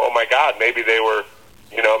 oh my God, maybe they were,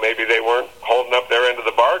 maybe they weren't holding up their end of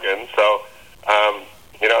the bargain. So,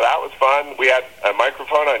 that was fun. We had a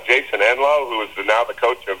microphone on Jason Enlow, who is now the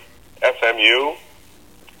coach of SMU,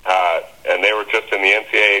 and they were just in the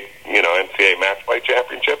NCAA match play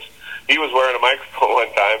championships. He was wearing a microphone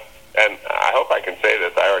one time, and I hope I can say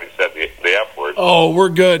this. I already said the F word. Oh, we're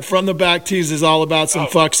good. From the Back Tees is all about some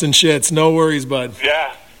fucks and shits. No worries, bud.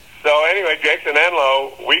 Yeah. So anyway, Jason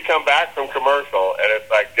Enlow, we come back from commercial, and it's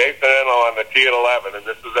like Jason Enlow on the tee at 11, and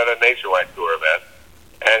this is at a Nationwide Tour event.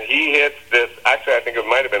 and he hits this. Actually, I think it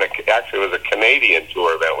might have been it was a Canadian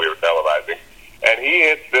tour event we were televising, and he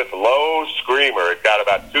hits this low screamer. It got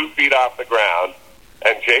about 2 feet off the ground,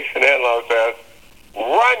 and Jason Enlow says,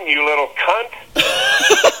 "Run, you little cunt!"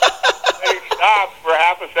 And he stops for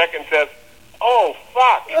half a second, and says, "Oh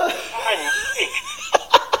fuck, I'm leaked."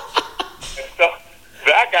 And so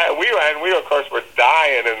that guy, we of course were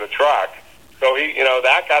dying in the truck. So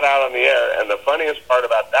that got out on the air, and the funniest part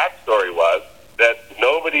about that story was that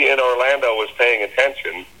nobody in Orlando was paying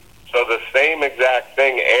attention. So the same exact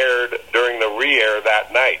thing aired during the re-air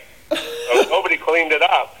that night. So nobody cleaned it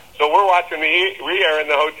up. So we're watching the re-air in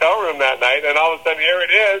the hotel room that night, and all of a sudden here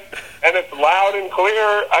it is, and it's loud and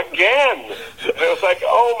clear again. And it was like,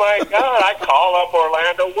 oh my God, I call up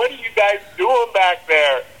Orlando, what are you guys doing back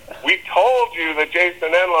there? We told you that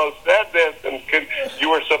Jason Enlow said this, and you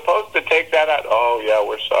were supposed to take that out. Oh, yeah,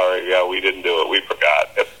 we're sorry. Yeah, we didn't do it. We forgot.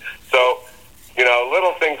 So,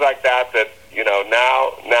 little things like that,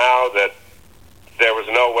 now that there was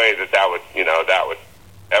no way that would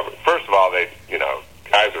ever. First of all,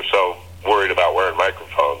 guys are so worried about wearing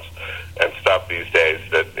microphones and stuff these days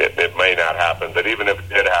that it may not happen. But even if it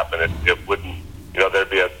did happen, it wouldn't.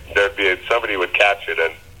 Somebody would catch it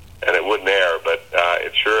and it wouldn't air, but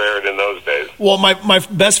it sure aired in those days. Well, my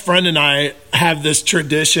best friend and I have this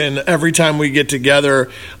tradition every time we get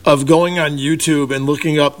together of going on YouTube and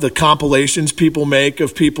looking up the compilations people make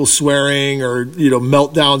of people swearing or,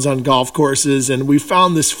 meltdowns on golf courses. And we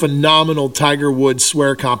found this phenomenal Tiger Woods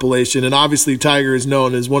swear compilation. And obviously Tiger is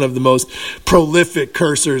known as one of the most prolific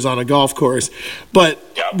cursors on a golf course. But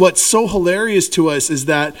what's so hilarious to us is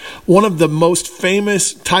that one of the most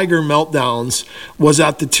famous Tiger meltdowns was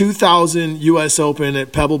at the 2000 U.S. Open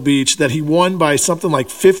at Pebble Beach that he won by something like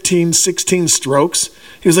 15, 16 strokes.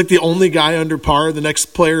 He was like the only guy under par. The next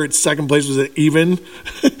player at second place was at even.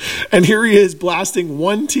 And here he is blasting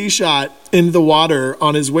one tee shot into the water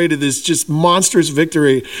on his way to this just monstrous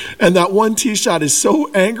victory. And that one tee shot is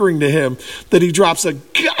so angering to him that he drops a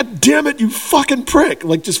 "God damn it, you fucking prick,"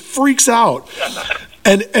 like just freaks out.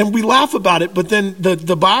 And we laugh about it, but then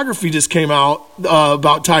the biography just came out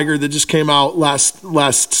about Tiger that just came out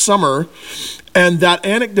last summer, and that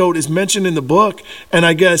anecdote is mentioned in the book. And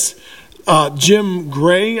I guess Jim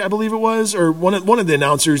Gray, I believe it was, or one of the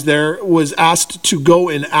announcers there, was asked to go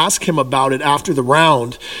and ask him about it after the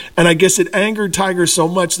round. And I guess it angered Tiger so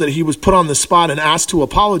much that he was put on the spot and asked to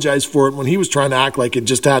apologize for it when he was trying to act like it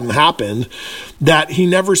just hadn't happened, that he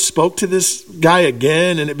never spoke to this guy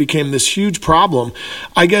again, and it became this huge problem.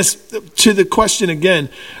 I guess to the question again,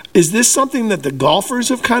 is this something that the golfers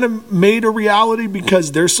have kind of made a reality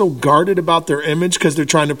because they're so guarded about their image because they're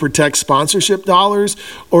trying to protect sponsorship dollars?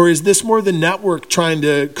 Or is this more the network trying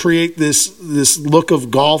to create this look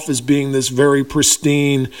of golf as being this very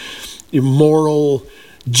pristine, immoral,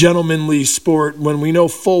 gentlemanly sport, when we know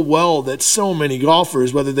full well that so many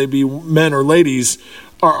golfers, whether they be men or ladies,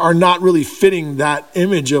 are not really fitting that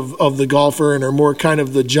image of the golfer and are more kind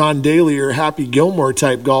of the John Daly or Happy Gilmore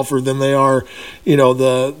type golfer than they are,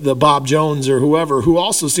 the Bob Jones or whoever, who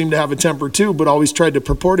also seem to have a temper too, but always tried to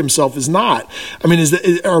purport himself as not. I mean,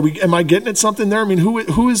 am I getting at something there? I mean,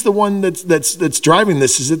 who is the one that's driving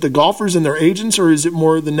this? Is it the golfers and their agents, or is it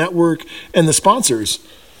more the network and the sponsors?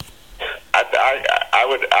 I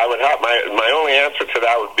would have my only answer to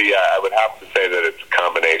that would be I would have to say that it's a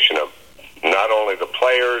combination of not only the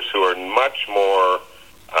players who are much more,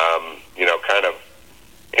 kind of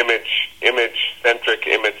image centric,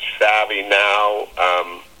 image savvy now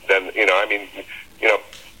than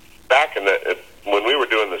back in when we were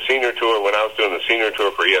doing the senior tour, when I was doing the senior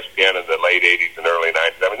tour for ESPN in the late '80s and early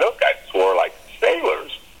 '90s. I mean, those guys swore like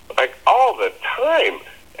sailors, like all the time,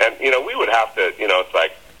 and we would have to, it's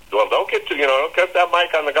like, well, don't get that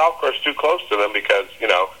mic on the golf course too close to them because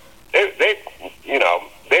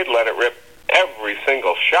they'd let it rip every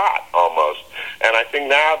single shot almost. And I think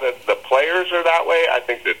now that the players are that way, I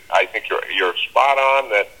think you're spot on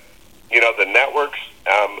that the networks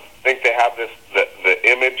think they have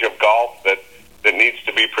the image of golf that needs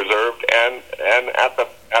to be preserved, and at the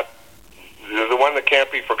one that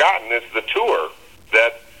can't be forgotten is the tour,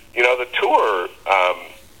 that the tour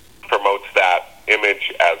promotes that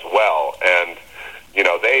image as well, and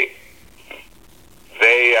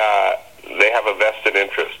they have a vested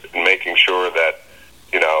interest in making sure that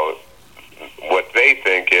what they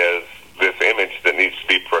think is this image that needs to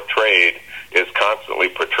be portrayed is constantly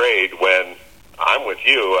portrayed. When I'm with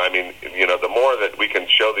you, I mean, the more that we can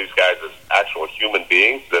show these guys as actual human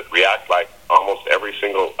beings that react like almost every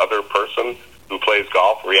single other person who plays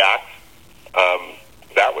golf reacts,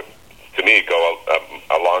 that would, to me, go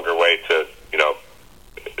a longer way to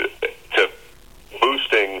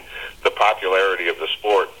boosting the popularity of the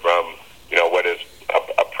sport from, what is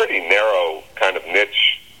a pretty narrow kind of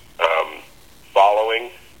niche following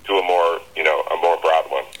to a more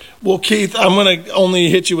broad one. Well, Keith, I'm going to only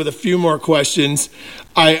hit you with a few more questions.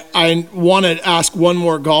 I want to ask one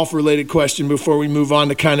more golf-related question before we move on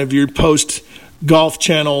to kind of your post-Golf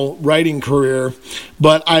Channel writing career.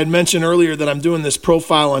 But I had mentioned earlier that I'm doing this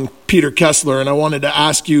profile on Peter Kessler, and I wanted to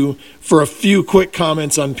ask you for a few quick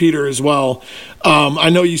comments on Peter as well. I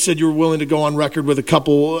know you said you were willing to go on record with a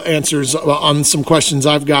couple answers on some questions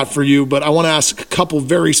I've got for you, but I want to ask a couple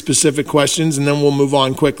very specific questions, and then we'll move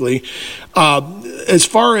on quickly. As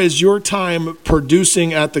far as your time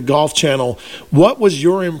producing at the Golf Channel, what was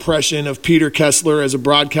your impression of Peter Kessler as a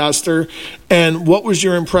broadcaster, and what was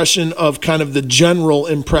your impression of kind of the general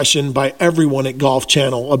impression by everyone at Golf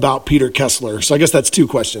Channel about Peter Kessler? So I guess that's two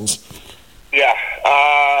questions. Yeah,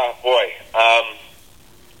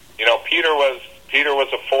 Peter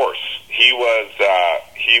was a force. He was,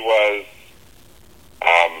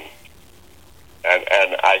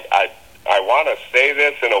 and I want to say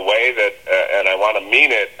this in a way that, and I want to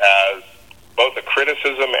mean it as both a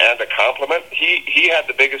criticism and a compliment. He had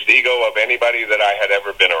the biggest ego of anybody that I had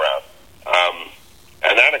ever been around,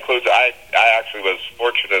 and that includes I actually was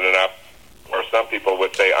fortunate enough, or some people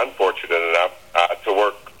would say unfortunate enough, to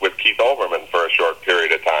work with Keith Olbermann for a short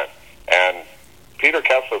period of time. And Peter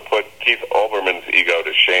Kessler put Keith Olbermann's ego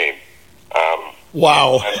to shame.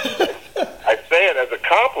 Wow. I say it as a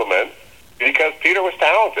compliment because Peter was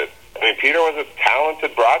talented. I mean, Peter was a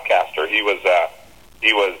talented broadcaster. He was a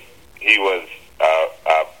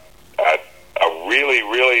really,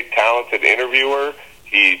 really talented interviewer.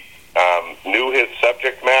 He knew his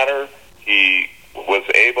subject matter. He was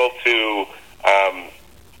able to,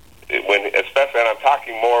 especially, and I'm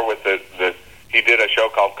talking more with he did a show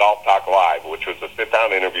called Golf Talk Live, which was a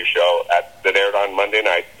sit-down interview show that aired on Monday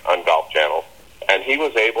night on Golf Channel. And he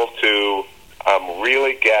was able to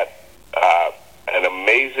really get an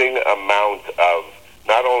amazing amount of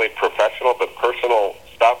not only professional but personal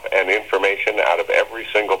stuff and information out of every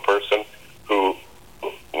single person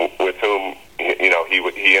with whom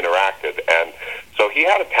he interacted. And so he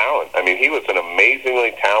had a talent. I mean, he was an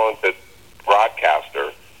amazingly talented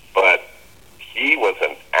broadcaster, but he was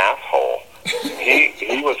an asshole.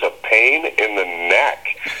 He was a pain in the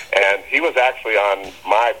neck, and he was actually on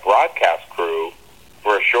my broadcast crew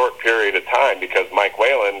for a short period of time because Mike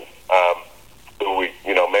Whalen, who we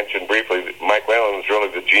mentioned briefly, Mike Whalen was really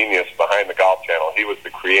the genius behind the Golf Channel. He was the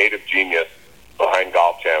creative genius behind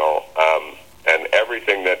Golf Channel, and every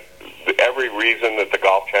reason that the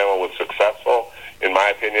Golf Channel was successful, in my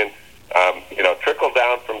opinion, trickled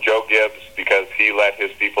down from Joe Gibbs because he let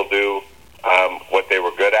his people do what they were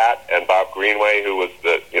good at, and Bob Greenway, who was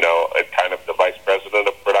kind of the vice president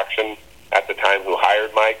of production at the time, who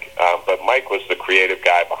hired Mike. But Mike was the creative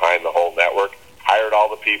guy behind the whole network, hired all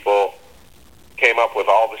the people, came up with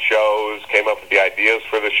all the shows, came up with the ideas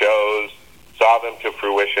for the shows, saw them to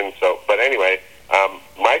fruition. But anyway,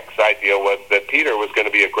 Mike's idea was that Peter was going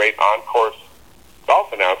to be a great on-course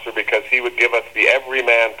golf announcer because he would give us the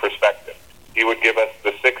everyman perspective. He would give us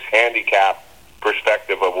the 6 handicap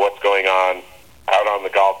perspective of what's going on out on the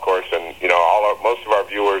golf course, and most of our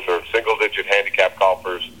viewers are single-digit handicap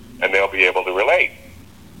golfers, and they'll be able to relate.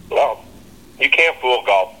 Well, you can't fool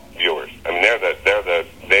golf viewers. I mean,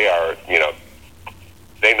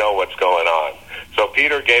 they know what's going on. So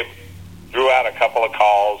Peter threw out a couple of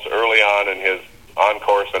calls early on in his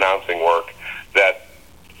on-course announcing work that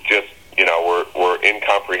just were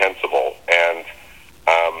incomprehensible, and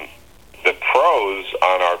the pros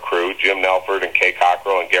on our crew, Jim Nelford and Kay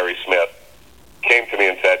Cockrell and Gary Smith, came to me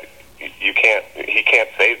and said, he can't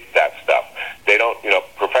say that stuff. They don't,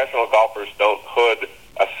 professional golfers don't hood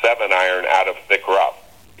a 7-iron out of thick rough.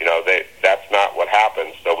 That's not what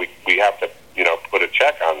happens. So we have to, put a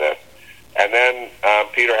check on this. And then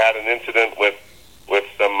Peter had an incident with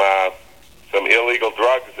some illegal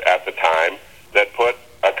drugs at the time that put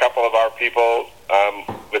a couple of our people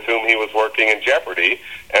with whom he was working in jeopardy.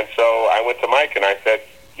 And so I went to Mike and I said,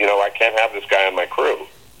 I can't have this guy on my crew.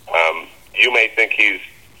 You may think he's,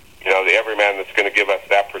 the everyman that's going to give us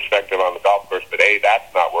that perspective on the golf course, but A,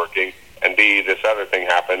 that's not working, and B, this other thing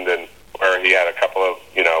happened, and where he had a couple of,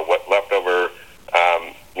 leftover,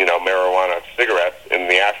 marijuana cigarettes in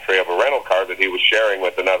the ashtray of a rental car that he was sharing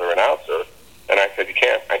with another announcer. And I said,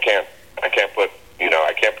 I can't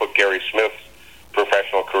put Gary Smith's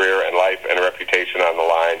professional career and life and reputation on the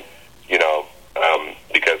line,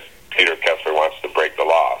 because Peter Kessler wants to break the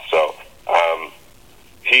law. So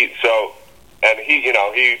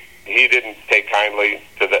he didn't take kindly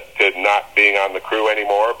to not being on the crew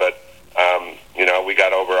anymore. But We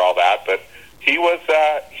got over all that, but he was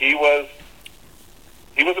a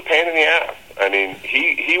pain in the ass. I mean,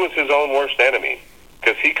 he was his own worst enemy,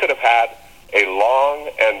 because he could have had a long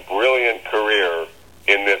and brilliant career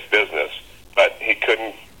in this business, but he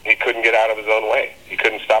couldn't get out of his own way. He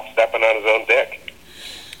couldn't stop stepping on his own dick.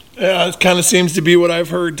 Yeah, it kind of seems to be what I've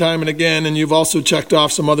heard time and again, and you've also checked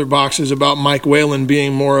off some other boxes about Mike Whalen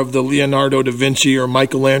being more of the Leonardo da Vinci or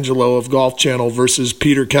Michelangelo of Golf Channel versus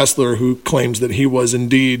Peter Kessler, who claims that he was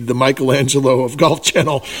indeed the Michelangelo of Golf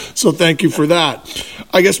Channel. So thank you for that.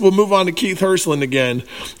 I guess we'll move on to Keith Hirshland again.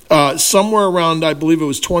 Somewhere around, I believe it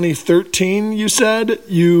was 2013, you said,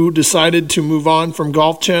 you decided to move on from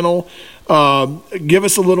Golf Channel. Give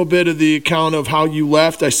us a little bit of the account of how you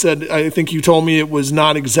left. I think you told me it was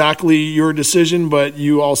not exactly your decision, but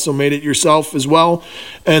you also made it yourself as well.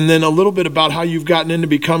 And then a little bit about how you've gotten into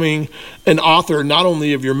becoming an author, not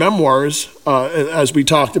only of your memoirs, as we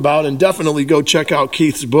talked about, and definitely go check out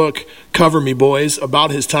Keith's book, Cover Me Boys,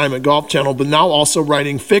 about his time at Golf Channel, but now also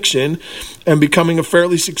writing fiction and becoming a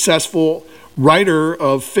fairly successful writer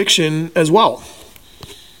of fiction as well.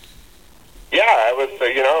 Yeah, it was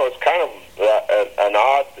kind of an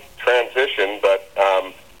odd transition, but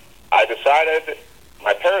I decided,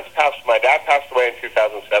 my dad passed away in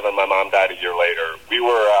 2007, my mom died a year later. We were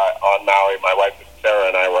on Maui, my wife Sarah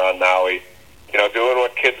and I were on Maui, doing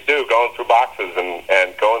what kids do, going through boxes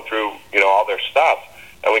and going through, all their stuff.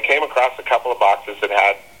 And we came across a couple of boxes that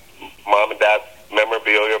had mom and dad's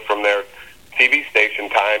memorabilia from their TV station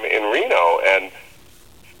time in Reno. And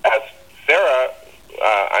as Sarah,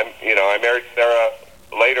 I married Sarah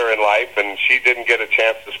later in life, and she didn't get a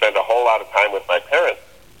chance to spend a whole lot of time with my parents,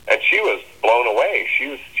 and she was blown away.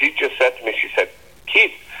 She just said to me, she said,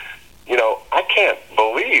 Keith, I can't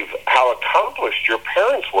believe how accomplished your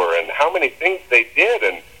parents were and how many things they did,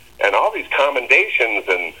 and all these commendations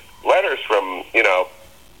and letters from,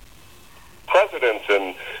 presidents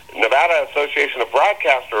and Nevada Association of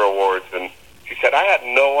Broadcaster Awards. And she said, I had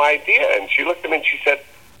no idea. And she looked at me and she said,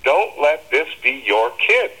 don't let this be your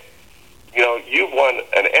kid. You've won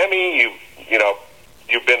an Emmy.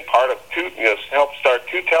 You've been part of helped start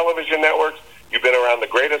 2 television networks. You've been around the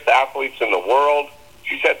greatest athletes in the world.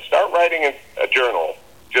 She said, start writing a journal,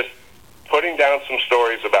 just putting down some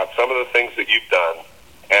stories about some of the things that you've done,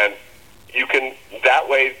 and you can, that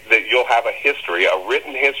way that you'll have a history, a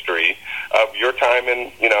written history of your time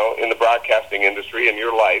in the broadcasting industry and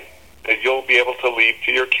your life that you'll be able to leave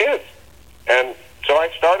to your kids. And so I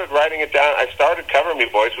started writing it down. I started Cover Me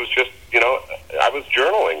Boys was just, I was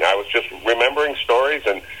journaling. I was just remembering stories,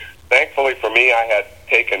 and thankfully for me, I had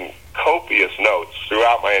taken copious notes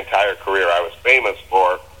throughout my entire career. I was famous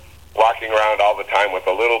for walking around all the time with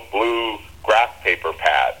a little blue graph paper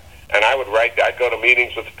pad, and I'd go to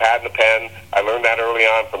meetings with a pad and a pen. I learned that early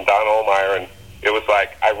on from Don Ohlmeyer, and it was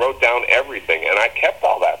like I wrote down everything, and I kept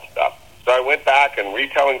all that stuff. So I went back and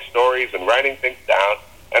retelling stories and writing things down.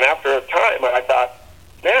 And after a time, I thought,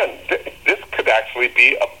 man, this could actually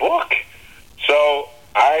be a book. So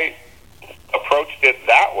I approached it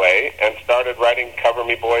that way and started writing Cover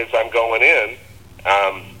Me Boys, I'm Going In.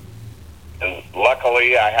 And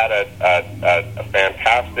luckily, I had a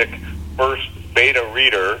fantastic first beta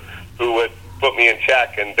reader who would put me in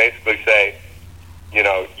check and basically say,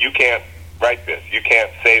 you can't write this, you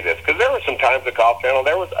can't say this. Because there were some times at Golf Channel,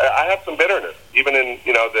 I had some bitterness, even in,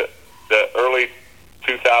 the early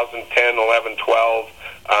 2010, 11, 12.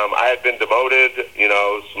 I had been demoted.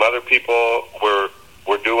 Some other people were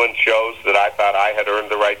doing shows that I thought I had earned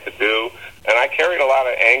the right to do, and I carried a lot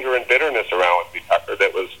of anger and bitterness around with me, Tucker.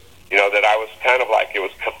 That was, that I was kind of like, it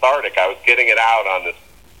was cathartic. I was getting it out on this,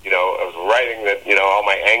 I was writing that, all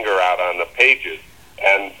my anger out on the pages.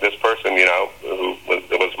 And this person, who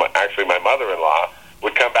was actually my mother-in-law,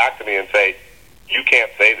 would come back to me and say, you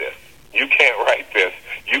can't say this. You can't write this.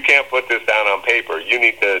 You can't put this down on paper. You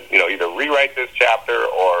need to, either rewrite this chapter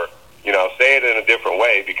or, say it in a different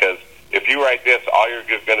way, because if you write this, all you're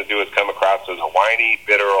just going to do is come across as a whiny,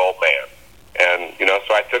 bitter old man. And,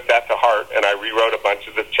 so I took that to heart, and I rewrote a bunch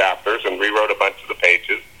of the chapters and rewrote a bunch of the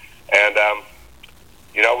pages. And,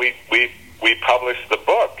 we published the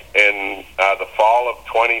book in the fall of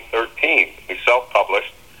 2013. We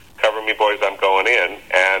self-published Cover Me Boys, I'm Going In.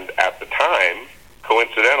 And at the time,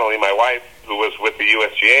 coincidentally, my wife, who was with the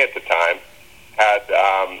USGA at the time,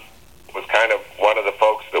 was kind of one of the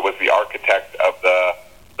folks that was the architect of the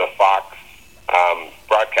Fox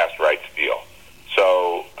broadcast rights deal.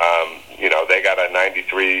 So, they got a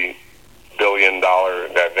 $93 billion,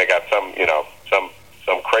 they got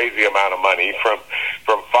some crazy amount of money from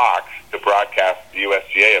Fox to broadcast the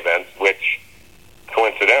USGA events, which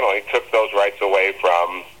coincidentally took those rights away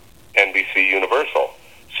from NBC Universal.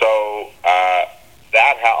 So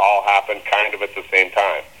that all happened kind of at the same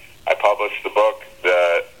time. I published the book.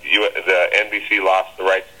 The NBC lost the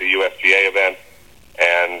rights to the USGA event,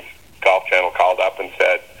 and Golf Channel called up and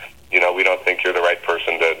said, we don't think you're the right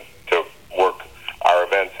person to work our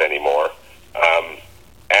events anymore.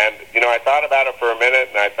 And I thought about it for a minute,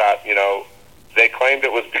 and I thought, they claimed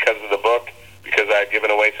it was because of the book, because I had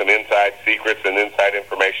given away some inside secrets and inside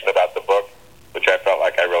information about the book, which I felt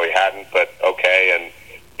like I really hadn't, but okay. And,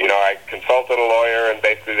 I consulted a lawyer, and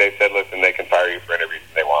basically they said, listen, they can fire you for any reason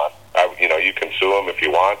they want. You can sue them if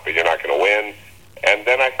you want, but you're not going to win. And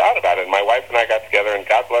then I thought about it, and my wife and I got together, and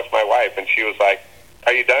God bless my wife, and she was like,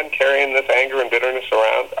 are you done carrying this anger and bitterness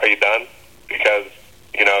around? Are you done? Because,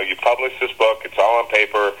 you published this book. It's all on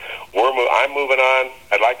paper. I'm moving on.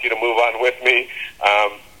 I'd like you to move on with me.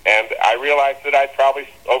 And I realized that I'd probably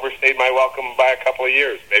overstayed my welcome by a couple of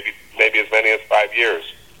years, maybe as many as 5 years.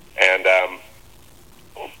 And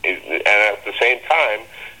at the same time,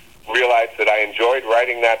 realized that I enjoyed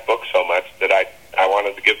writing that book so much that I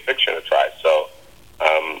wanted to give fiction a try. So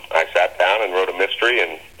I sat down and wrote a mystery,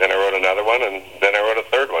 and then I wrote another one, and then I wrote a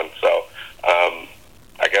third one. So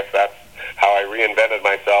I guess that's how I reinvented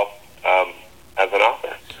myself as an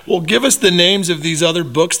author. Well, give us the names of these other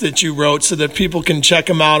books that you wrote so that people can check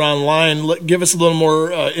them out online. Give us a little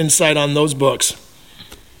more insight on those books.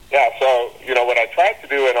 Yeah, so, what I tried to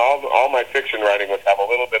do in all my fiction writing was have a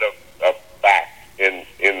little bit of fact in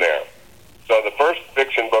there. So the first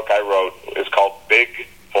fiction book I wrote is called Big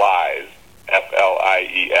Flies,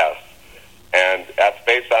 Flies. And that's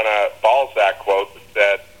based on a Balzac quote that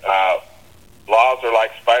said, laws are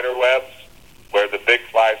like spider webs where the big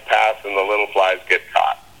flies pass and the little flies get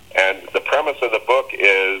caught. And the premise of the book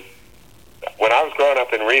is, when I was growing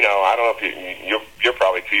up in Reno, I don't know if you're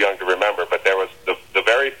probably too young to remember, but there was the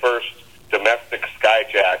very first domestic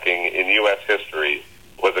skyjacking in U.S. history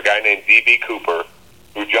was a guy named D.B. Cooper,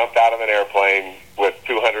 who jumped out of an airplane with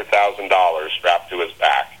 $200,000 strapped to his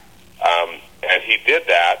back. And he did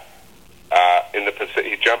that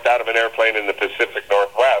he jumped out of an airplane in the Pacific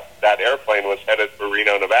Northwest. That airplane was headed for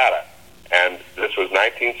Reno, Nevada. And this was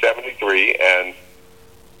 1973, and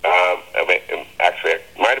actually, it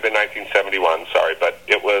might have been 1971, sorry, but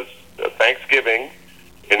it was Thanksgiving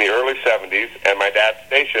in the early 70s, and my dad's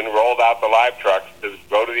station rolled out the live trucks to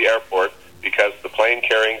go to the airport because the plane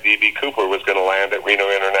carrying D.B. Cooper was going to land at Reno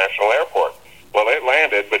International Airport. Well, it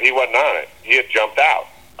landed, but he wasn't on it. He had jumped out.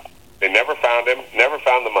 They never found him, never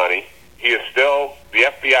found the money. He is still, the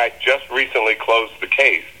FBI just recently closed the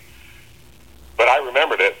case, but I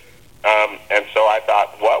remembered it. And so I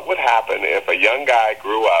thought, what would happen if a young guy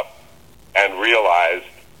grew up and realized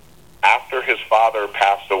after his father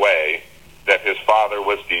passed away that his father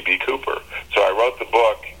was D.B. Cooper? So I wrote the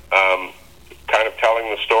book kind of telling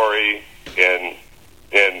the story in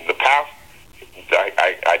the past.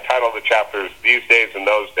 I titled the chapters These Days and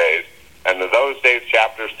Those Days, and the Those Days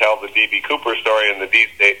chapters tell the D.B. Cooper story, and the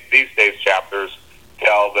These Days chapters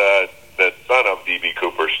tell the son of D.B.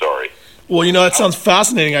 Cooper story. Well, that sounds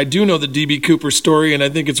fascinating. I do know the D.B. Cooper story, and I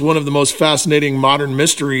think it's one of the most fascinating modern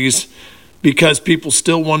mysteries because people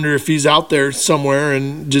still wonder if he's out there somewhere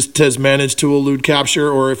and just has managed to elude capture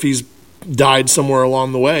or if he's died somewhere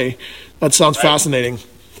along the way. That sounds fascinating.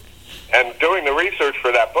 And doing the research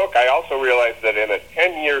for that book, I also realized that in a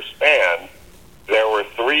 10-year span, there were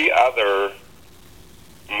 3 other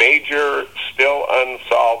major, still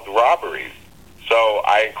unsolved robberies. So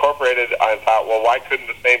I incorporated, I thought, well, why couldn't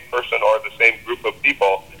the same person or the same group of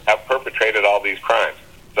people have perpetrated all these crimes?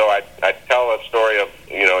 So I tell a story of,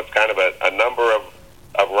 it's kind of a number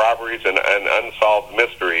of robberies and unsolved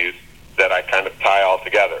mysteries that I kind of tie all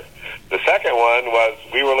together. The second one was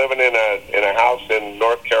we were living in a house in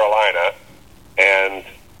North Carolina, and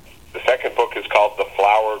the second book is called The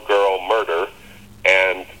Flower Girl Murder,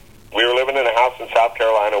 and we were living in a house in South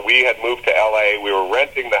Carolina. We had moved to L.A. We were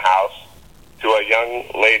renting the house to a young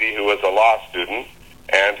lady who was a law student,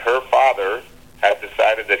 and her father had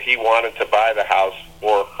decided that he wanted to buy the house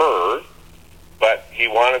for her, but he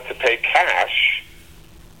wanted to pay cash,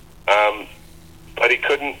 but he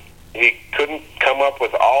couldn't come up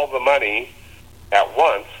with all the money at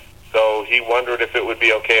once, so he wondered if it would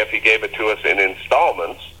be okay if he gave it to us in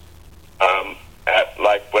installments, at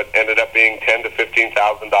like what ended up being $10,000 to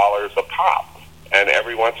 $15,000 a pop. And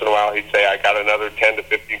every once in a while he'd say, I got another $10,000 to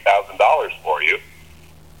 $15,000 for you.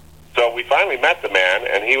 So we finally met the man,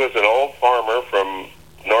 and he was an old farmer from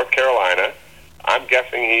North Carolina. I'm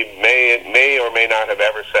guessing he may or may not have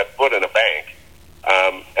ever set foot in a bank.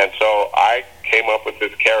 And so I came up with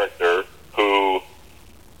this character who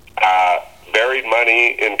buried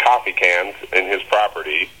money in coffee cans in his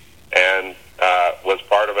property, and was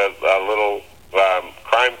part of a little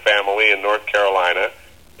crime family in North Carolina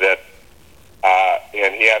that,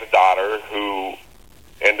 and he had a daughter who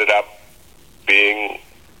ended up maybe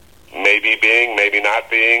not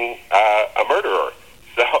being a murderer.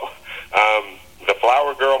 So The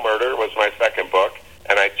Flower Girl Murder was my second book,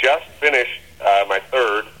 and I just finished my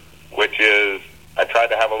third, which is, I tried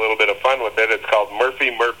to have a little bit of fun with it. It's called Murphy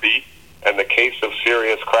and the Case of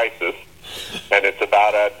Serious Crisis, and it's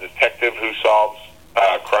about a detective who solves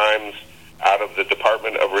crimes out of the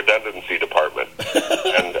Department of Redundancy Department.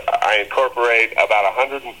 And I incorporate about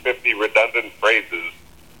 150 redundant phrases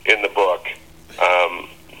in the book,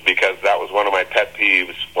 because that was one of my pet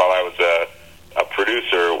peeves while I was a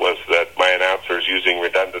producer, was that my announcers using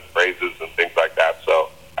redundant phrases and things like that. So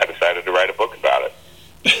I decided to write a book about it.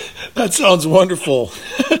 That sounds wonderful.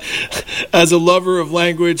 As a lover of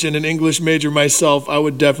language and an English major myself, I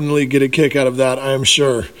would definitely get a kick out of that, I am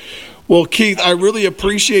sure. Well, Keith, I really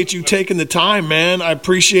appreciate you taking the time, man. I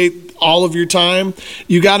appreciate all of your time.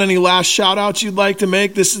 You got any last shout-outs you'd like to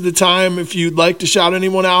make? This is the time if you'd like to shout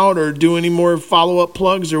anyone out or do any more follow-up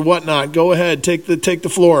plugs or whatnot. Go ahead. Take the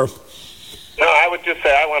floor. No, I would just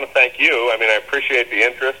say I want to thank you. I mean, I appreciate the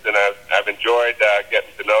interest, and I've enjoyed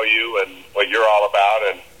getting to know you and what you're all about.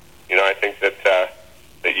 And, you know, I think that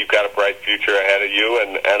you've got a bright future ahead of you.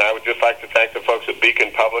 And I would just like to thank the folks at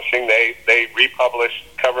Beacon Publishing. They republished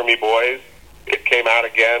Cover Me Boys. It came out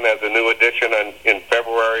again as a new edition in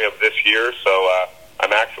February of this year. So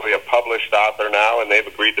I'm actually a published author now, and they've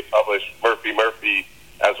agreed to publish Murphy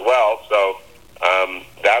as well. So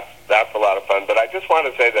that's a lot of fun. But I just want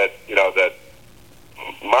to say that, you know, that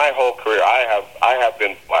my whole career, I have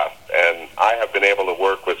been blessed, and I have been able to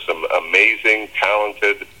work with some amazing,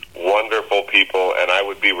 talented, wonderful people, and I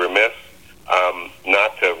would be remiss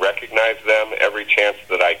not to recognize them every chance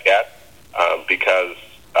that I get, because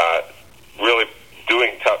really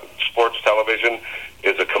doing sports television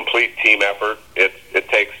is a complete team effort. It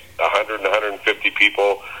takes 100 and 150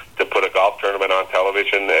 people to put a golf tournament on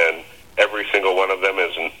television, and every single one of them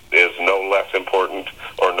is no less important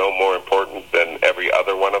or no more important than every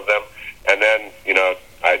other one of them. And then, you know,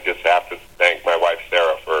 I just have to thank my wife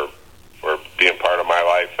Sarah for being part of my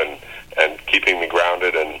life and keeping me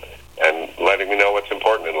grounded and letting me know what's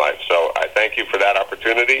important in life. So I thank you for that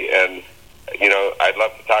opportunity, and, you know, I'd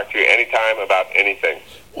love to talk to you anytime about anything.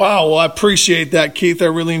 Wow, well, I appreciate that, Keith. I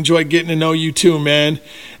really enjoyed getting to know you too, man.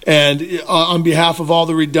 And on behalf of all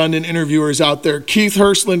the redundant interviewers out there, Keith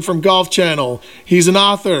Hirshland from Golf Channel, he's an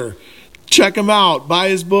author. Check him out. Buy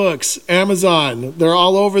his books. Amazon. They're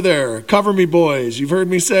all over there. Cover Me Boys. You've heard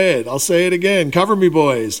me say it. I'll say it again. Cover Me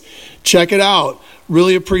Boys. Check it out.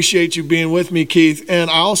 Really appreciate you being with me, Keith. And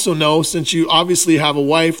I also know, since you obviously have a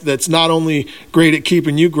wife that's not only great at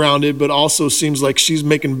keeping you grounded, but also seems like she's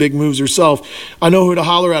making big moves herself, I know who to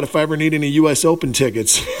holler at if I ever need any U.S. Open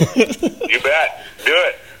tickets. You bet. Do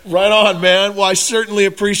it. Right on, man. Well, I certainly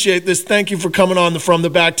appreciate this. Thank you for coming on the From the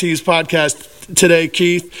Back Tees podcast today,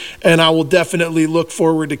 Keith. And I will definitely look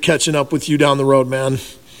forward to catching up with you down the road, man.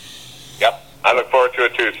 Yep. I look forward to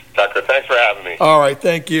it too, Tucker. Thanks for having me. All right.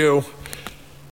 Thank you.